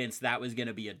was convinced that was going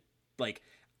to be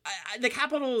the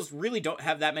Capitals really don't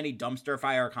have that many dumpster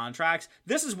fire contracts.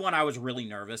 This is one I was really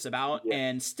nervous about,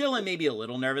 and still am maybe a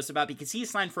little nervous about, because he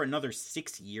signed for another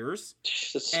 6 years,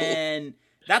 and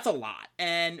that's a lot.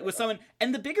 And with someone,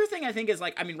 and the bigger thing I think is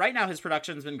right now his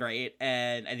production's been great,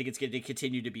 and I think it's going to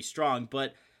continue to be strong.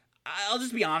 But I'll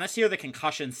just be honest here, the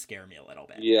concussions scare me a little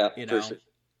bit. Yeah, for sure.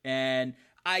 And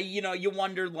you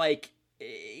wonder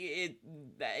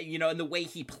in the way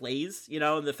he plays,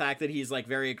 and the fact that he's like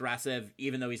very aggressive,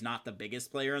 even though he's not the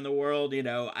biggest player in the world,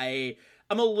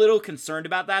 I'm a little concerned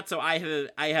about that. So I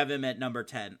have him at number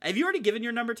 10. Have you already given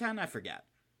your number 10? I forget.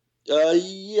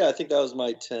 Yeah, I think that was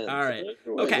my 10. All right.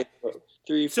 Okay.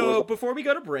 3, 4, so 5. Before we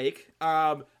go to break,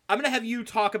 I'm going to have you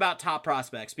talk about top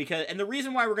prospects and the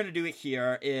reason why we're going to do it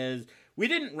here is we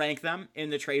didn't rank them in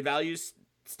the trade values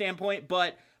standpoint,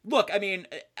 but look, I mean,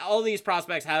 all these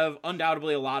prospects have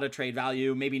undoubtedly a lot of trade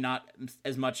value, maybe not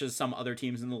as much as some other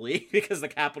teams in the league, because the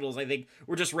Capitals, I think,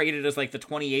 were just rated as like the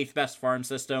 28th best farm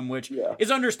system, which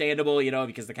is understandable,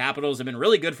 because the Capitals have been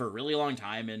really good for a really long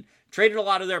time and traded a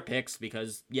lot of their picks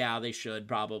because, they should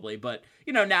probably, but,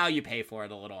 now you pay for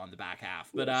it a little on the back half.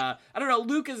 But I don't know,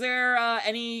 Luke, is there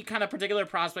any kind of particular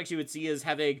prospects you would see as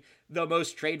having the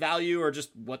most trade value, or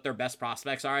just what their best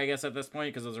prospects are, I guess, at this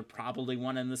point, because those are probably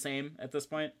one and the same at this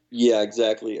point? Yeah,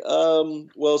 exactly.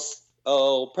 Well,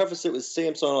 I'll preface it with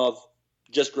Samsonov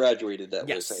just graduated that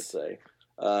list, I'd say.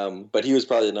 But he was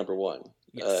probably the number one.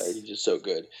 Yes. He's just so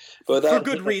good. But for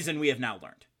good reason, we have now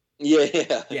learned.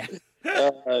 Yeah.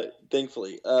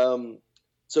 Thankfully.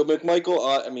 So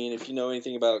McMichael, I mean, if you know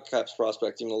anything about Caps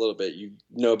prospecting a little bit, you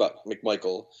know about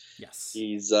McMichael. Yes.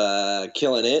 He's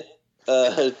killing it,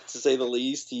 to say the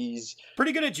least. He's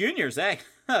pretty good at juniors, eh?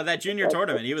 That junior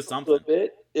tournament, he was something. A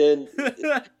bit. And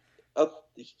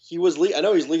he was I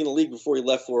know he was leading the league before he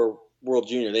left for World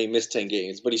Junior. They missed 10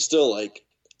 games, but he's still like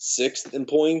 6th in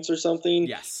points or something.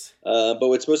 Yes. But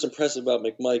what's most impressive about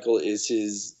McMichael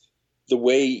is the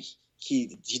way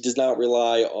he does not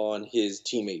rely on his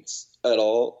teammates at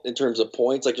all in terms of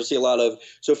points. Like you'll see a lot of,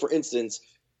 so for instance,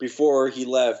 before he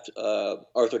left,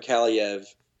 Arthur Kaliev,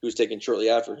 who was taken shortly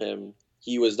after him,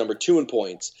 he was number 2 in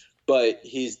points, but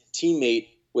his teammate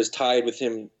was tied with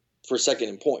him for second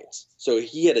in points. So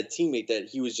he had a teammate that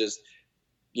he was just,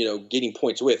 getting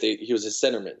points with. He was his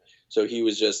centerman. So he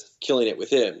was just killing it with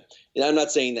him. And I'm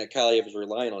not saying that Kaliev is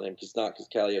relying on him, because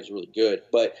Kaliev is really good.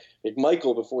 But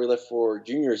McMichael, before he left for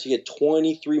juniors, he had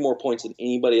 23 more points than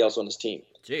anybody else on his team.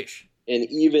 Jeez. And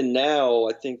even now,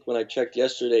 I think when I checked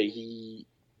yesterday,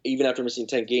 even after missing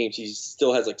 10 games, he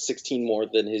still has like 16 more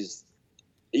than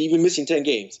even missing 10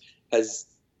 games, has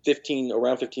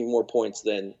around 15 more points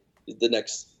than the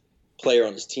next player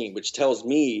on his team, which tells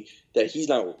me that he's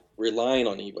not relying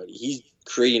on anybody. He's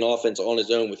creating offense on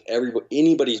his own with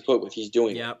anybody he's put with. He's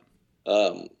doing it.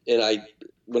 And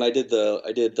when I did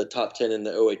the top 10 in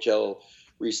the OHL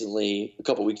recently, a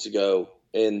couple weeks ago,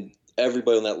 and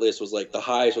everybody on that list was like, the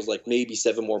highest was like maybe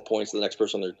 7 more points than the next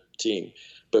person on their team.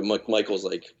 But Michael's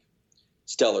like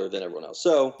stellar than everyone else.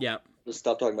 So let's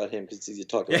stop talking about him because it's easy to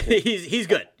talk about him. He's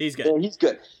good. He's good. Yeah, he's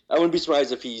good. I wouldn't be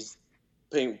surprised if he's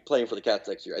playing for the Cats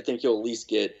next year. I think he'll at least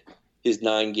get his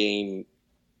 9-game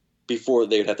before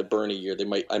they would have to burn a year.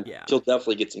 He'll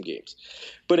definitely get some games.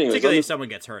 But anyways, particularly if someone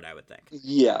gets hurt, I would think.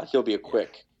 Yeah, he'll be a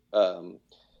quick. And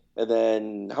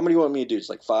then how many do you want me to do? It's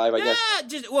like 5, I guess.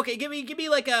 Just okay. Give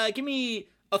me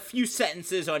a few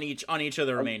sentences on each of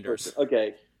the remainders.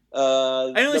 Okay.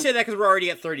 I only say that because we're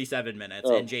already at 37 minutes,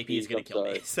 and JP is going to kill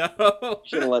me. So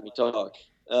shouldn't let me talk.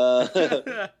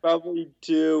 Probably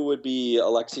 2 would be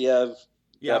Alexiev.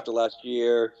 After last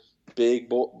year,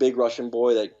 big Russian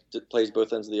boy that plays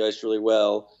both ends of the ice really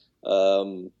well.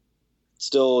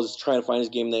 Still is trying to find his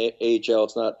game in the AHL.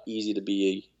 It's not easy to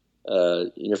be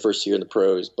in your first year in the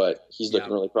pros, but he's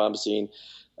looking really promising.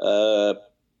 I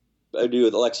do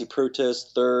with Alexei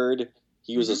Protas, 3rd.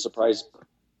 He was a surprise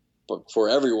for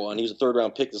everyone. He was a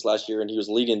 3rd-round pick this last year, and he was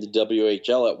leading the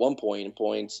WHL at one point in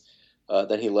points.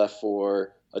 Then he left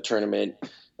for a tournament,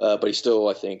 but he's still,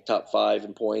 I think, top 5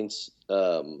 in points.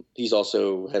 He's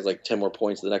also has like 10 more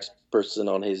points than the next person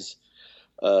on his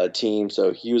team,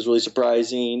 so he was really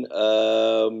surprising.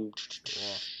 Probably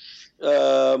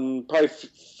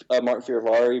Martin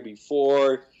Fioravari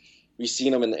before. We've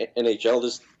seen him in the NHL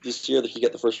this year. That he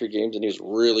got the first 3 games, and he was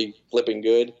really flipping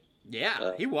good.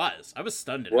 Yeah, he was. I was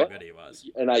stunned at how good he was.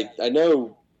 And I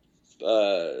know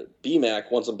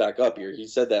BMAC wants him back up here. He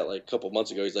said that like a couple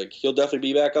months ago. He's like, he'll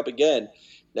definitely be back up again.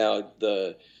 Now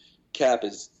the Cap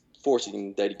is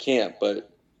forcing that he can't,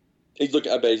 but I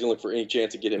bet he's gonna look for any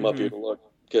chance to get him up here to look,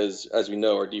 because as we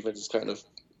know, our defense is kind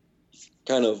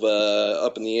of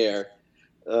up in the air.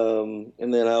 And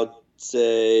then I would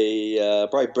say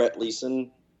probably Brett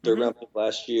Leeson, 3rd-round pick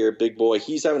last year, big boy.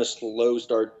 He's having a slow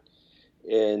start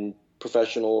in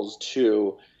professionals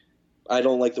too. I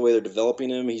don't like the way they're developing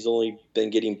him. He's only been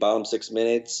getting bottom 6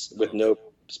 minutes with no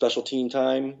special team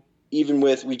time. Even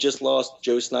with, we just lost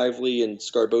Joe Snively and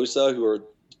Scarbosa, who are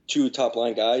 2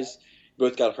 top-line guys.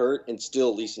 Both got hurt, and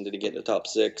still Leeson didn't get in the top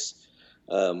 6,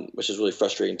 which is really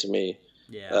frustrating to me.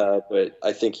 Yeah. But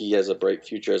I think he has a bright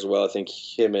future as well. I think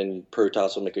him and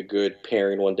Protoss will make a good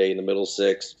pairing one day in the middle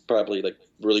six. Probably like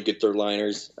really good third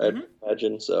liners, I'd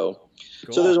imagine. So,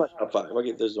 cool. So there's my top five.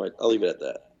 I'll leave it at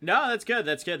that. No, that's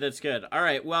good. All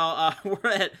right. Well,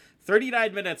 we're at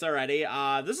 39 minutes already.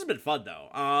 This has been fun though.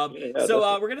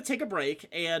 We're gonna take a break,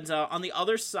 and on the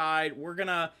other side, we're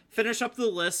gonna finish up the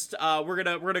list. We're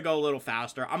gonna go a little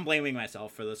faster. I'm blaming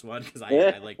myself for this one because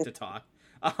I like to talk.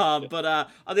 But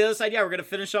on the other side, we're gonna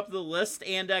finish up the list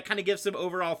and kind of give some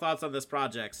overall thoughts on this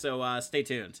project. So stay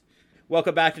tuned.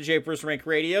 Welcome back to Japers Rank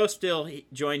Radio. Still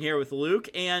joined here with Luke.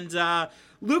 And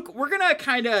Luke, we're going to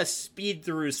kind of speed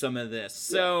through some of this.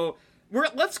 So we're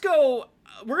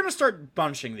going to start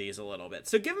bunching these a little bit.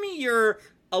 So give me your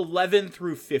 11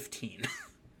 through 15.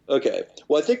 Okay.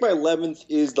 Well, I think my 11th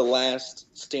is the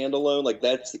last standalone. Like,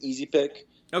 that's the easy pick.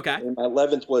 Okay. And my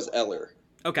 11th was Eller.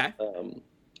 Okay. You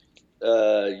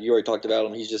already talked about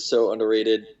him. He's just so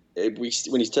underrated. When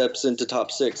he steps into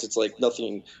top six, it's like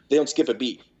nothing. They don't skip a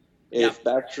beat. If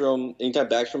anytime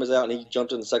Backstrom is out and he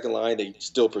jumped in the second line, they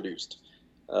still produced.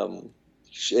 And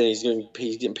he's getting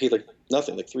paid like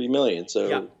nothing, like $3 million.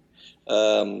 So,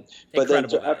 but then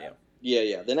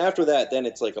then after that, then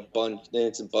it's like a bunch. Then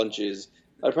it's in bunches.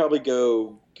 I'd probably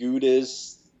go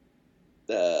Gudis,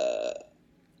 Hagelin,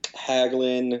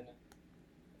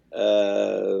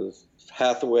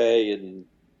 Hathaway,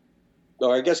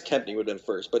 or I guess Kempney would have been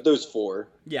first. But those four.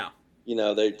 Yeah. You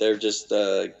know, they're just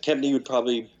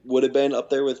Kempney would have been up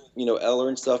there with, Eller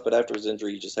and stuff, but after his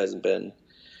injury, he just hasn't been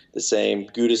the same.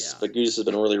 But Gudis has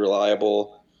been really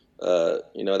reliable.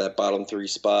 That bottom three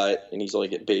spot, and he's only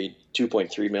getting paid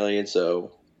 $2.3 million.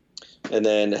 So, and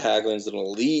then Hagelin's an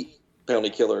elite penalty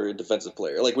killer and defensive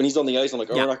player. Like when he's on the ice, I'm like,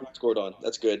 we're not going to score on.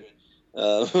 That's good.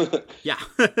 But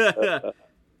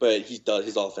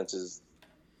his offense is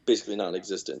basically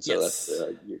non-existent, so that's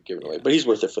you're giving away. But he's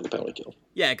worth it for the penalty kill.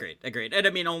 Yeah, agreed. And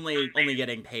I mean, only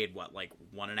getting paid what, like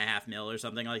 $1.5 million or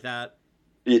something like that.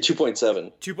 Yeah,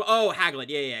 2.7. Hagelin.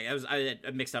 Yeah. I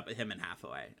mixed up him and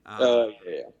Hathaway.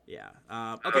 Okay,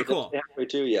 cool. Hathaway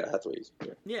too. Yeah, Hathaway's.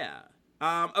 Yeah.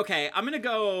 Okay, I'm gonna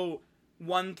go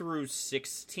 1 through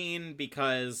 16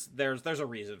 because there's a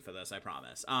reason for this. I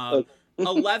promise.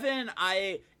 11,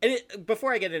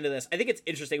 before I get into this, I think it's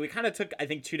interesting. We kind of took, I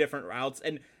think, two different routes,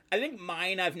 and I think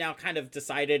mine I've now kind of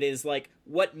decided is like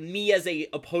what me as a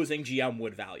opposing GM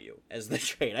would value as the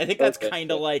trade. I think that's kind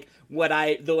of like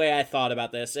the way I thought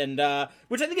about this, and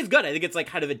which I think is good. I think it's like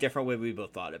kind of a different way we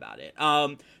both thought about it.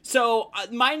 So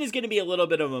mine is going to be a little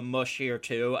bit of a mush here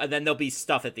too, and then there'll be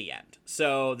stuff at the end.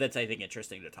 So that's, I think,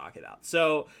 interesting to talk about.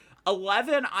 So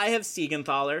 11, I have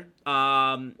Siegenthaler.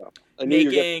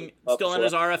 Still in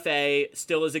his RFA,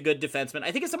 still is a good defenseman.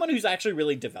 I think it's someone who's actually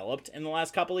really developed in the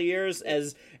last couple of years,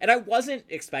 and I wasn't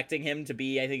expecting him to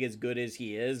be, I think, as good as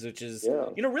he is, which is,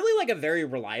 really like a very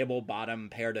reliable bottom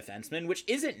pair defenseman, which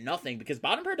isn't nothing because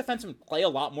bottom pair defensemen play a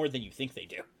lot more than you think they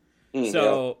do.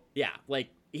 Like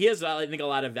he has, I think, a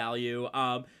lot of value.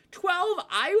 12,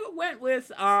 I went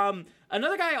with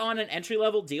another guy on an entry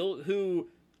level deal who.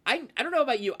 I don't know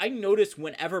about you. I notice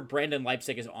whenever Brandon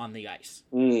Leipzig is on the ice.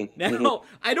 Now,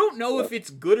 I don't know if it's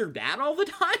good or bad all the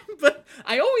time, but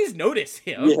I always notice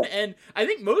him. Yeah. And I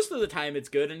think most of the time it's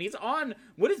good. And he's on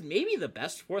what is maybe the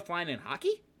best fourth line in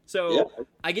hockey. So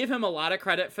I give him a lot of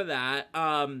credit for that.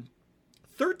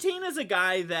 13 is a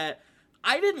guy that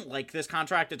I didn't like this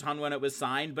contract a ton when it was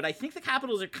signed, but I think the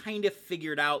Capitals are kind of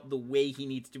figured out the way he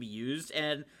needs to be used.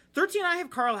 And 13, I have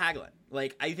Carl Hagelin.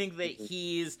 Like, I think that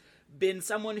he's been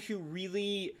someone who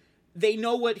really, they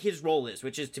know what his role is,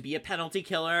 which is to be a penalty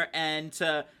killer and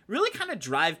to really kind of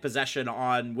drive possession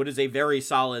on what is a very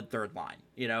solid third line.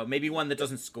 Maybe one that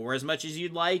doesn't score as much as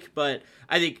you'd like, but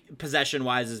I think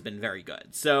possession-wise has been very good.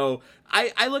 So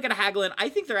I look at Hagelin. I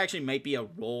think there actually might be a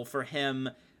role for him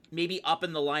maybe up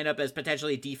in the lineup as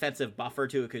potentially a defensive buffer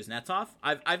to a Kuznetsov.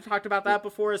 I've talked about that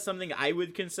before as something I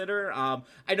would consider.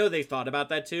 I know they've thought about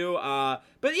that too.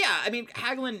 But yeah, I mean,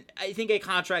 Hagelin, I think a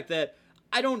contract that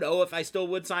I don't know if I still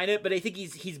would sign it, but I think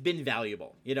he's been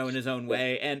valuable, in his own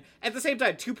way. And at the same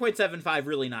time, 2.75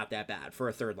 really not that bad for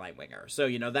a third line winger. So,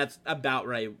 that's about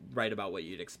right about what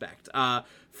you'd expect.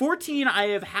 14, I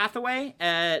have Hathaway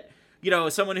at,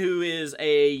 someone who is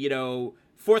a,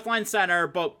 fourth line center,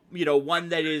 but, one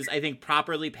that is, I think,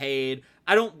 properly paid.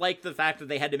 I don't like the fact that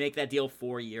they had to make that deal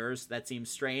 4 years. That seems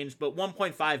strange, but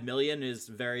 $1.5 million is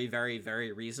very, very,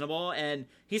 very reasonable. And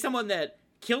he's someone that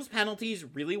kills penalties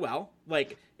really well.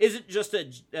 Like, isn't just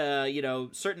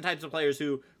certain types of players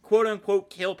who quote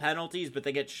unquote kill penalties, but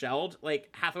they get shelled. Like,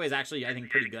 Hathaway's actually, I think,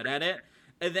 pretty good at it.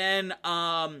 And then,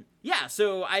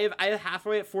 so I have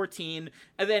Hathaway at 14.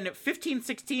 And then 15,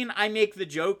 16, I make the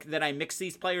joke that I mix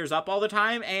these players up all the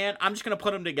time, and I'm just going to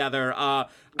put them together. I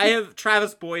have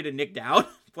Travis Boyd and Nick Dowd,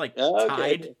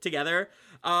 tied together.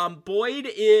 Boyd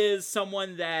is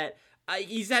someone that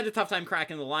he's had a tough time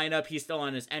cracking the lineup. He's still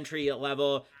on his entry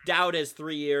level. Dowd is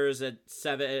 3 years at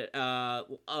under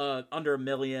 $1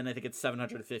 million. I think it's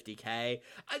 $750K.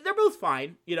 They're both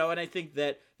fine, and I think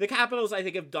that the Capitals,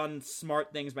 have done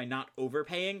smart things by not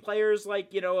overpaying players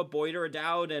like, a Boyd or a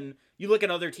Dowd. And you look at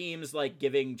other teams like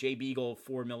giving Jay Beagle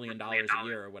 $4 million a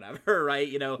year or whatever,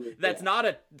 right? That's not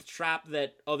a trap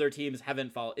that other teams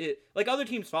haven't other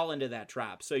teams fall into that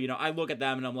trap. So, I look at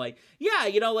them and I'm like, yeah,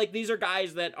 these are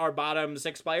guys that are bottom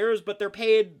 6 players, but they're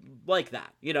paid like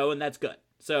that, and that's good.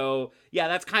 So yeah,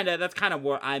 that's kind of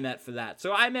where I'm at for that.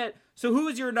 So who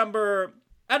is your number?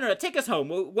 I don't know. Take us home.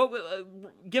 What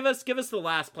give us the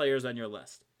last players on your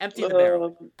list. Empty the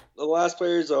barrel. The last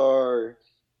players are,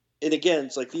 and again,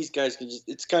 it's like these guys can just.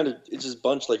 It's just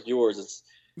bunched like yours. It's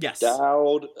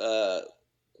Dowd.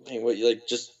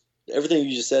 Just everything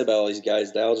you just said about all these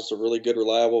guys. Dowd's just a really good,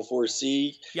 reliable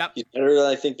 4C. Yep. He's better than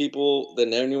I think people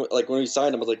than anyone. Like when we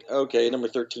signed him, I was like, okay, number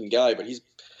 13 guy, but he's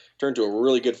turned to a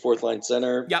really good fourth line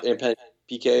center. Yep. And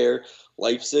PKer.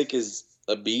 Leipzig is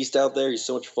a beast out there. He's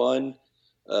so much fun.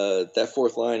 That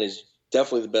fourth line is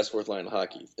definitely the best fourth line in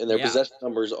hockey, and their possession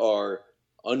numbers are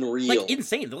unreal,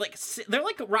 insane. They're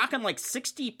rocking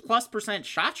 60+%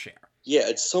 shot share. Yeah,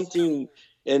 it's something.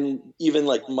 And even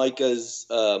like Micah's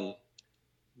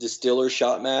Distiller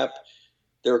shot map,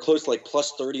 they were close to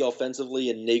plus 30 offensively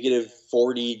and negative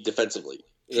 40 defensively.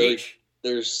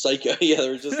 They're psycho. Yeah,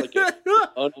 they're just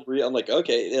unreal. I'm like,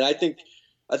 okay, and I think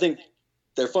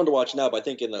they're fun to watch now, but I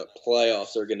think in the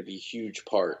playoffs they're going to be a huge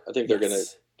part. I think they're going to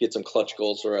get some clutch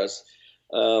goals for us.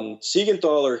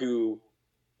 Siegenthaler, who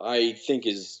I think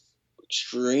is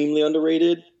extremely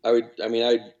underrated.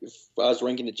 If I was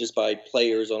ranking it just by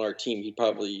players on our team, he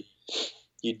probably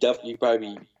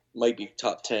might be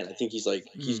top 10. I think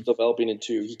he's developing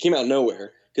into. He came out of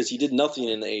nowhere because he did nothing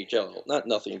in the AHL. Not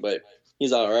nothing, but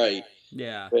he's all right.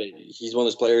 Yeah. But he's one of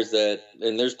those players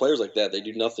and there's players like that. They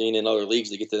do nothing in other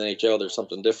leagues. They get to the NHL, there's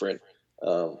something different.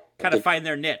 Kind of find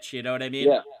their niche, you know what I mean?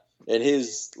 Yeah. And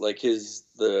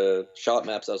the shot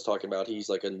maps I was talking about, he's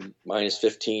like a minus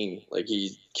 15. Like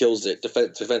he kills it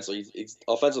defensively.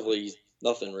 Offensively, he's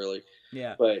nothing really.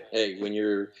 Yeah. But hey, when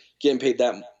you're getting paid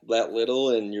that little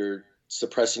and you're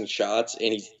suppressing shots,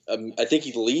 and I think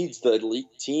he leads the elite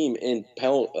team in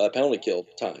penalty kill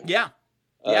time. Yeah.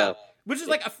 Yeah. Which is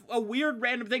a weird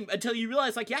random thing until you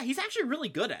realize he's actually really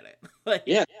good at it.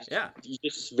 Yeah. He's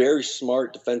just a very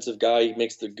smart defensive guy. He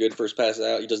makes the good first pass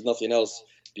out. He does nothing else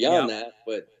beyond that.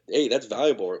 But hey, that's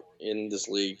valuable in this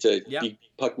league to be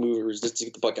puck movers just to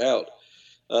get the puck out.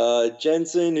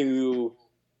 Jensen, who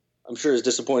I'm sure is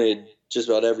disappointed just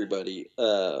about everybody.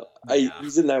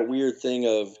 He's in that weird thing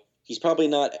of he's probably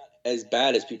not as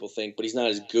bad as people think, but he's not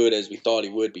as good as we thought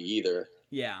he would be either.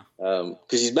 Yeah.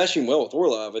 Because he's meshing well with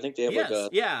Orlov. I think they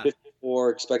have 54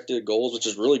 expected goals, which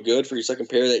is really good for your second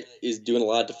pair that is doing a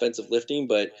lot of defensive lifting.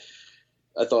 But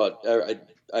I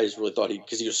just really thought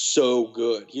because he was so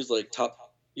good. He was like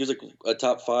a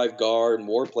top 5 guard and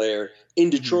war player in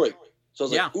Detroit. So I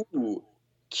was like, ooh,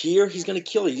 Kier, he's going to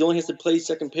kill you. He only has to play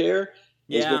second pair.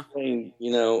 He's been playing,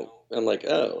 I'm like,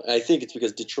 oh. I think it's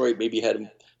because Detroit maybe had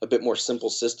a bit more simple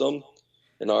system,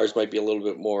 and ours might be a little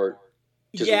bit more.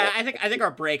 I think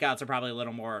our breakouts are probably a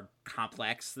little more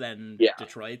complex than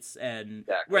Detroit's, and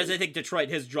whereas I think Detroit,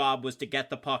 his job was to get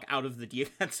the puck out of the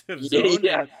defensive zone.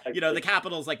 Yeah, and, the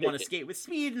Capitals want to skate with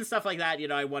speed and stuff like that.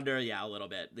 I wonder, a little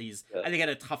bit. I think had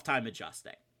a tough time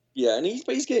adjusting. Yeah, and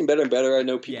he's getting better and better. I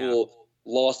know people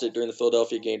lost it during the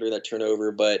Philadelphia game during that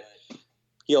turnover, but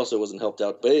he also wasn't helped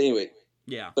out. But anyway,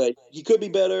 but he could be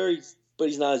better, but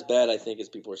he's not as bad, I think, as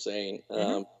people are saying.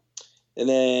 And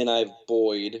then I have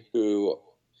Boyd, who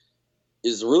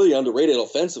is really underrated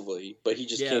offensively, but he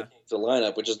just can't get the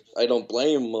lineup, which is, I don't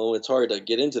blame him. It's hard to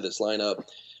get into this lineup.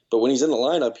 But when he's in the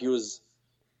lineup,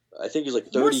 I think he was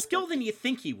 30. More skill than you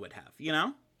think he would have,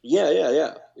 Yeah.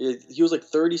 He was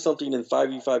 30-something and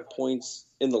 5v5 points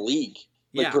in the league,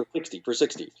 per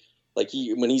 60.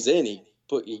 When he's in,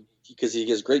 because he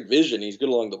has great vision, he's good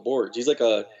along the boards. He's like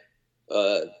a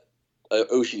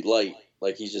Oshie light.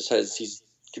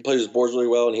 He plays his boards really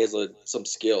well, and he has some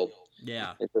skill.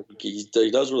 Yeah. He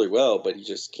does really well, but he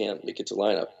just can't make it to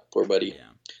lineup. Poor buddy. Yeah.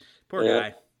 Poor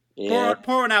guy. Yeah.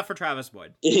 Poor one out for Travis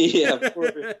Boyd.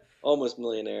 Yeah, almost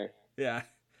millionaire. Yeah.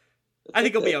 I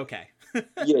think he'll be okay.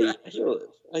 Yeah,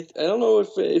 I don't know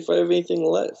if I have anything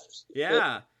left.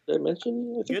 Yeah. Did I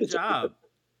mention? Good job.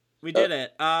 We did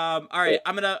it. All right,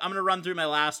 I'm gonna run through my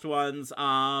last ones.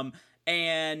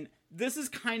 And this is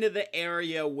kind of the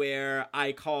area where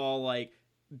I call like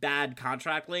bad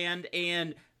contract land.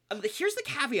 And here's the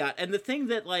caveat, and the thing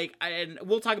that like, and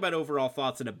we'll talk about overall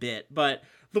thoughts in a bit, but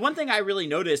the one thing I really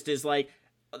noticed is like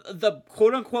the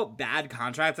quote unquote bad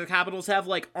contracts the Capitals have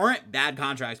like aren't bad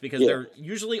contracts because they're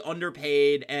usually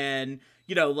underpaid, and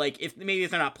you know, like if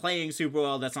they're not playing super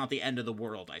well, that's not the end of the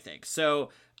world, I think. So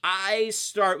I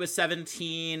start with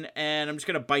 17, and I'm just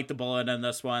gonna bite the bullet on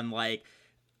this one. Like,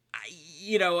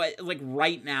 like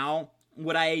right now,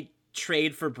 would I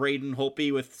trade for Braden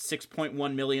Holtby with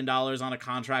 $6.1 million on a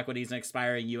contract when he's an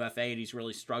expiring UFA and he's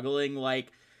really struggling?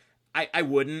 Like, I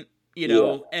wouldn't,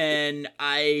 and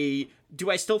do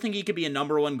I still think he could be a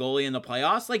number one goalie in the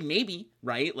playoffs? Like, maybe,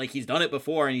 right? Like, he's done it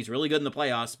before and he's really good in the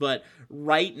playoffs, but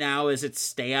right now as it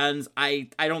stands, I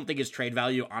don't think his trade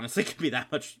value honestly could be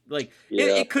that much. Like,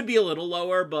 it could be a little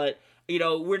lower, but,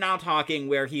 we're now talking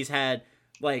where he's had,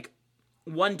 like,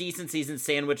 one decent season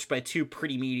sandwiched by two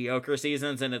pretty mediocre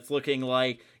seasons, and it's looking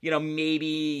like,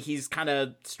 maybe he's kind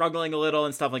of struggling a little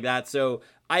and stuff like that. So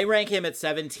I rank him at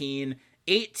 17.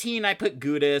 18, I put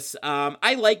Gudas.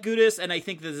 I like Gudas, and I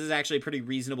think this is actually a pretty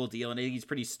reasonable deal, and I think he's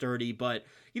pretty sturdy, but,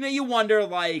 you wonder,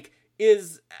 like,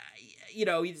 he's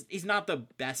not the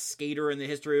best skater in the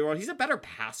history of the world. He's a better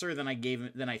passer than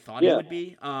I thought he would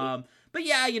be. But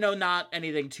yeah, not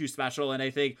anything too special, and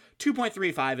I think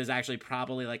 2.35 is actually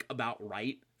probably, like, about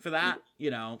right for that,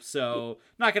 so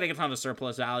not getting a ton of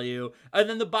surplus value. And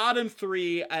then the bottom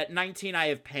three, at 19, I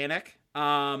have Panic,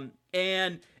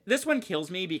 and this one kills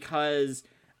me because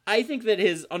I think that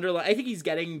I think he's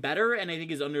getting better, and I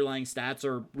think his underlying stats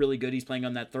are really good. He's playing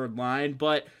on that third line,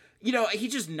 but,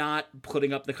 he's just not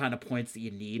putting up the kind of points that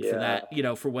you need for that,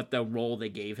 for what the role they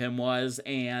gave him was,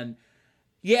 and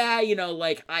yeah,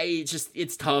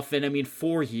 it's tough, and I mean,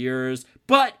 4 years,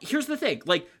 but here's the thing,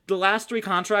 like, the last three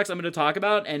contracts I'm going to talk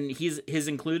about, and his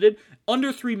included,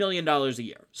 under $3 million a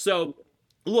year, so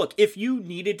look, if you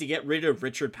needed to get rid of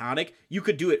Richard Panik, you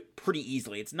could do it pretty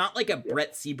easily. It's not like a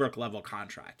Brett Seabrook level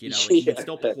contract, like he can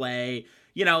still play,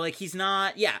 like he's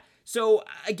not, so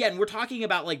again, we're talking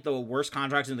about like the worst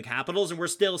contracts in the Capitals, and we're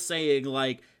still saying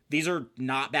like, these are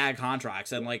not bad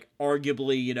contracts and like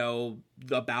arguably,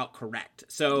 about correct.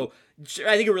 So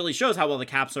I think it really shows how well the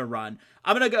Caps are run.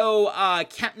 I'm going to go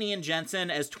Kempny and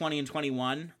Jensen as 20 and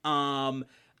 21.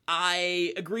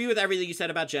 I agree with everything you said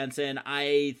about Jensen.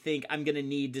 I think I'm going to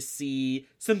need to see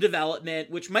some development,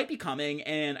 which might be coming,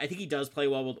 and I think he does play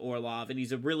well with Orlov, and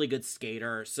he's a really good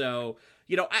skater. So,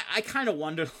 I kind of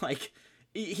wonder, like,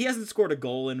 he hasn't scored a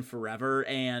goal in forever,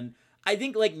 and I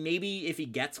think, like, maybe if he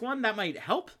gets one, that might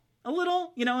help a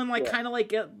little, and like kind of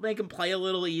like make him play a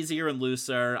little easier and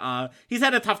looser. He's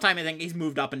had a tough time. I think he's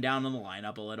moved up and down in the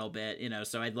lineup a little bit,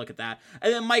 so I'd look at that.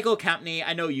 And then Michael Kempny,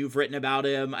 I know you've written about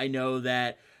him. I know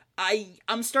that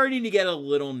I'm starting to get a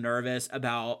little nervous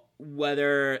about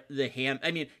whether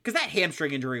because that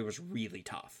hamstring injury was really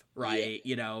tough, right?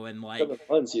 And like 7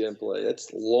 months he didn't play.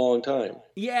 That's a long time.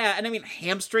 Yeah, and I mean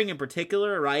hamstring in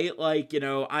particular, right? Like,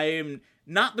 I am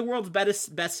not the world's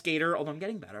best skater, although I'm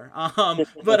getting better.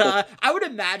 But I would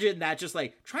imagine that just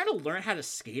like trying to learn how to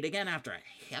skate again after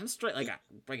a hamstring, like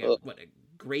a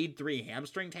grade 3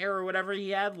 hamstring tear or whatever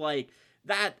he had, like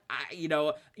that, you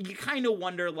kind of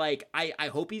wonder, like, I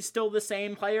hope he's still the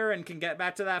same player and can get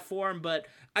back to that form, but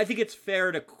I think it's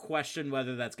fair to question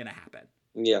whether that's going to happen.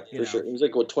 Yeah, for sure. He was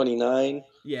like, 29?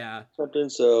 Yeah. Something.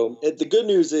 So the good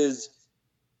news is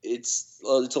it's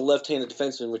a left-handed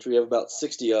defenseman, which we have about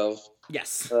 60 of.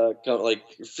 Yes. Kind of like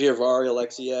Fiervari,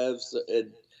 Alexiev,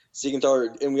 and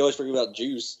Siegenthaler, and we always forget about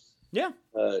Juice. Yeah.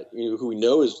 Who we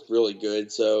know is really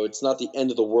good, so it's not the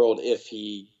end of the world if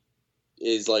he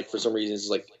is like for some reason is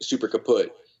like super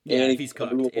kaput. Yeah, and if he's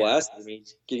cooked. Asset. I mean,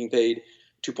 he's getting paid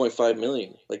 $2.5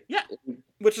 million. Like, yeah,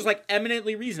 which is like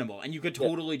eminently reasonable, and you could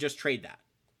totally just trade that.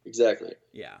 Exactly.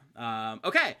 Yeah.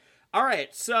 Okay. All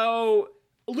right. So,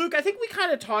 Luke, I think we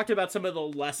kind of talked about some of the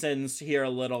lessons here a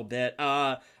little bit.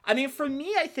 I mean, for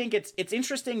me, I think it's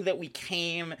interesting that we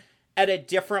came at a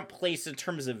different place in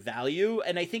terms of value,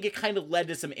 and I think it kind of led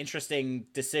to some interesting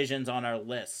decisions on our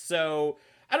list. So,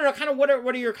 I don't know, kind of what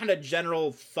are your kind of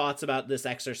general thoughts about this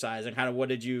exercise, and kind of what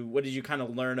did you kind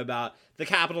of learn about the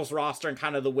Capitals roster and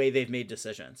kind of the way they've made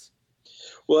decisions?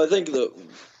 Well, I think the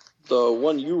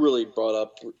one you really brought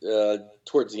up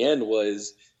towards the end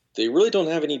was they really don't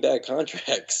have any bad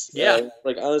contracts. Yeah.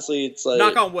 Like, honestly, it's like...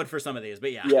 Knock on wood for some of these,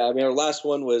 but yeah. Yeah, I mean, our last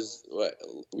one was...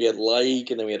 we had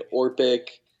Laik, and then we had Orpik.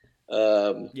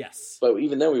 Yes. But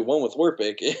even then, we won with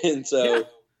Orpik. And so... Yeah.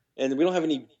 And we don't have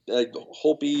any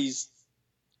Holtby's...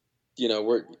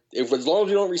 as long as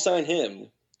we don't re-sign him,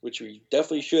 which we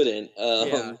definitely shouldn't,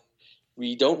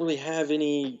 we don't really have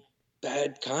any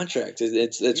bad contracts.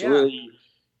 It's really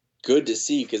good to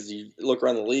see, because you look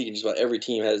around the league and just about every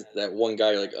team has that one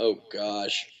guy. You're like, oh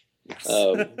gosh.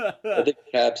 I think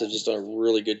Caps have just done a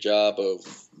really good job of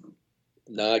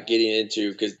not getting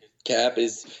into, because Cap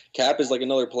is like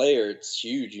another player. It's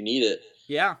huge. You need it.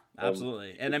 Yeah,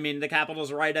 absolutely. And I mean, the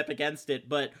Capitals are right up against it,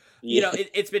 but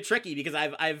it's been tricky, because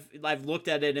I've looked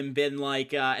at it and been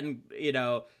like, and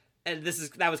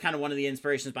that was kind of one of the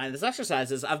inspirations behind this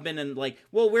exercise, is I've been in like,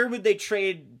 well, where would they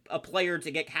trade a player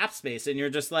to get cap space? And you're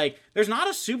just like, there's not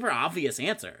a super obvious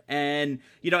answer. And,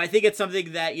 I think it's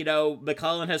something that,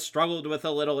 McClellan has struggled with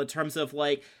a little in terms of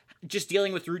like just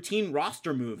dealing with routine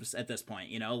roster moves at this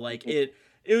point, like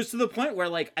it was to the point where,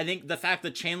 like, I think the fact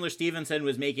that Chandler Stevenson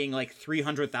was making like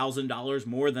 $300,000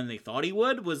 more than they thought he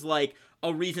would was like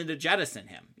a reason to jettison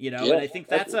him, and I think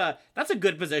that's a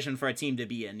good position for a team to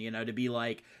be in, to be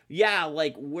like,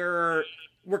 like we're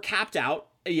capped out,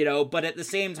 but at the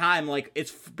same time, like,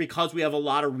 it's because we have a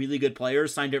lot of really good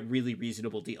players signed at really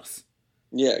reasonable deals.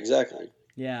 Yeah, exactly.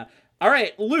 Yeah. All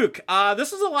right, Luke,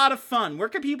 this was a lot of fun. Where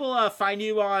can people find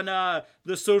you on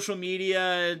the social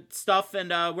media stuff, and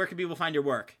where can people find your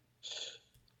work?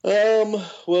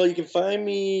 Well, you can find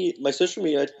me, my social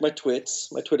media, my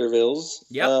Twittervilles.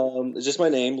 Yep. It's just my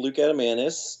name, Luke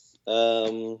Adomanis.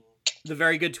 The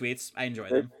very good tweets. I enjoy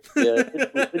them. Yeah,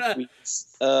 good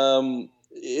tweets.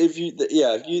 If you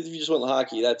just want the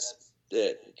hockey, that's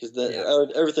it. Because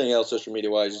everything else, social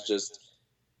media wise, is just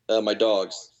my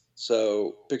dogs.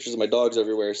 So pictures of my dogs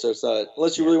everywhere. So it's not,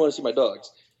 unless you really want to see my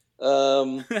dogs.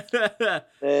 And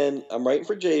I'm writing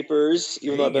for Japers,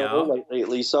 even though I've been a little late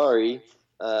lately. Sorry,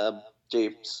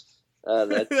 Japes.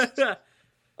 I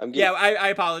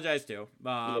apologize too.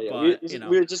 But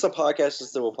we're just a podcast,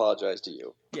 so we'll apologize to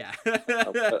you. Yeah.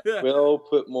 We'll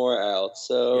put more out.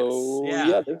 So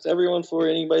thanks everyone for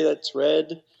anybody that's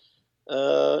read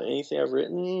anything I've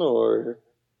written or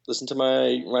listened to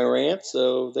my rant.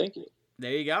 So thank you.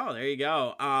 There you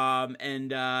go.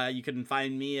 And you can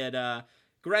find me at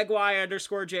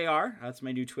GregY_JR. That's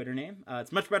my new Twitter name.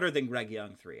 It's much better than Greg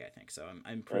Young 3, I think. So I'm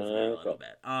improving it a little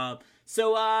bit. And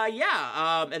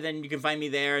then you can find me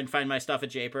there and find my stuff at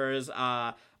Japers.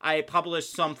 I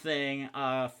published something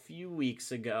a few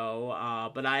weeks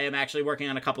ago, but I am actually working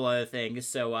on a couple other things,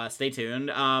 so stay tuned.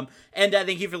 And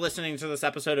thank you for listening to this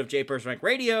episode of Japers Rank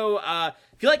Radio.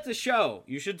 If you like the show,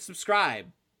 you should subscribe.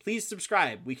 Please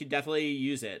subscribe. We could definitely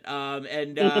use it.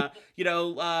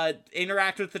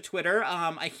 Interact with the Twitter.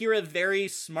 I hear a very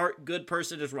smart, good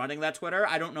person is running that Twitter.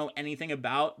 I don't know anything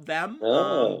about them,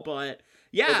 but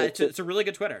yeah, it's a really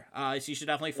good Twitter. So you should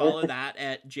definitely follow that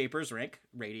at Japers Rank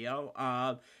Radio.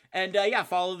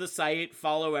 Follow the site,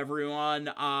 follow everyone.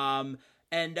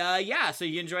 So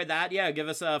you enjoyed that. Yeah, give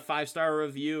us a 5-star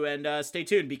review and stay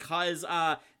tuned, because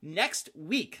next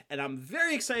week, and I'm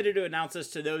very excited to announce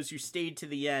this to those who stayed to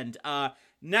the end,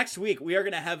 next week we are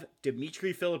going to have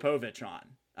Dmitry Filipovich on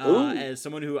as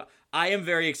someone who I am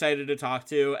very excited to talk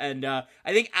to, and I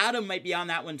think Adam might be on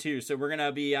that one too, so we're going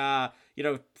to be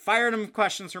firing him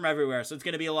questions from everywhere, so it's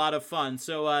going to be a lot of fun.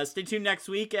 So stay tuned next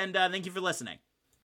week, and thank you for listening.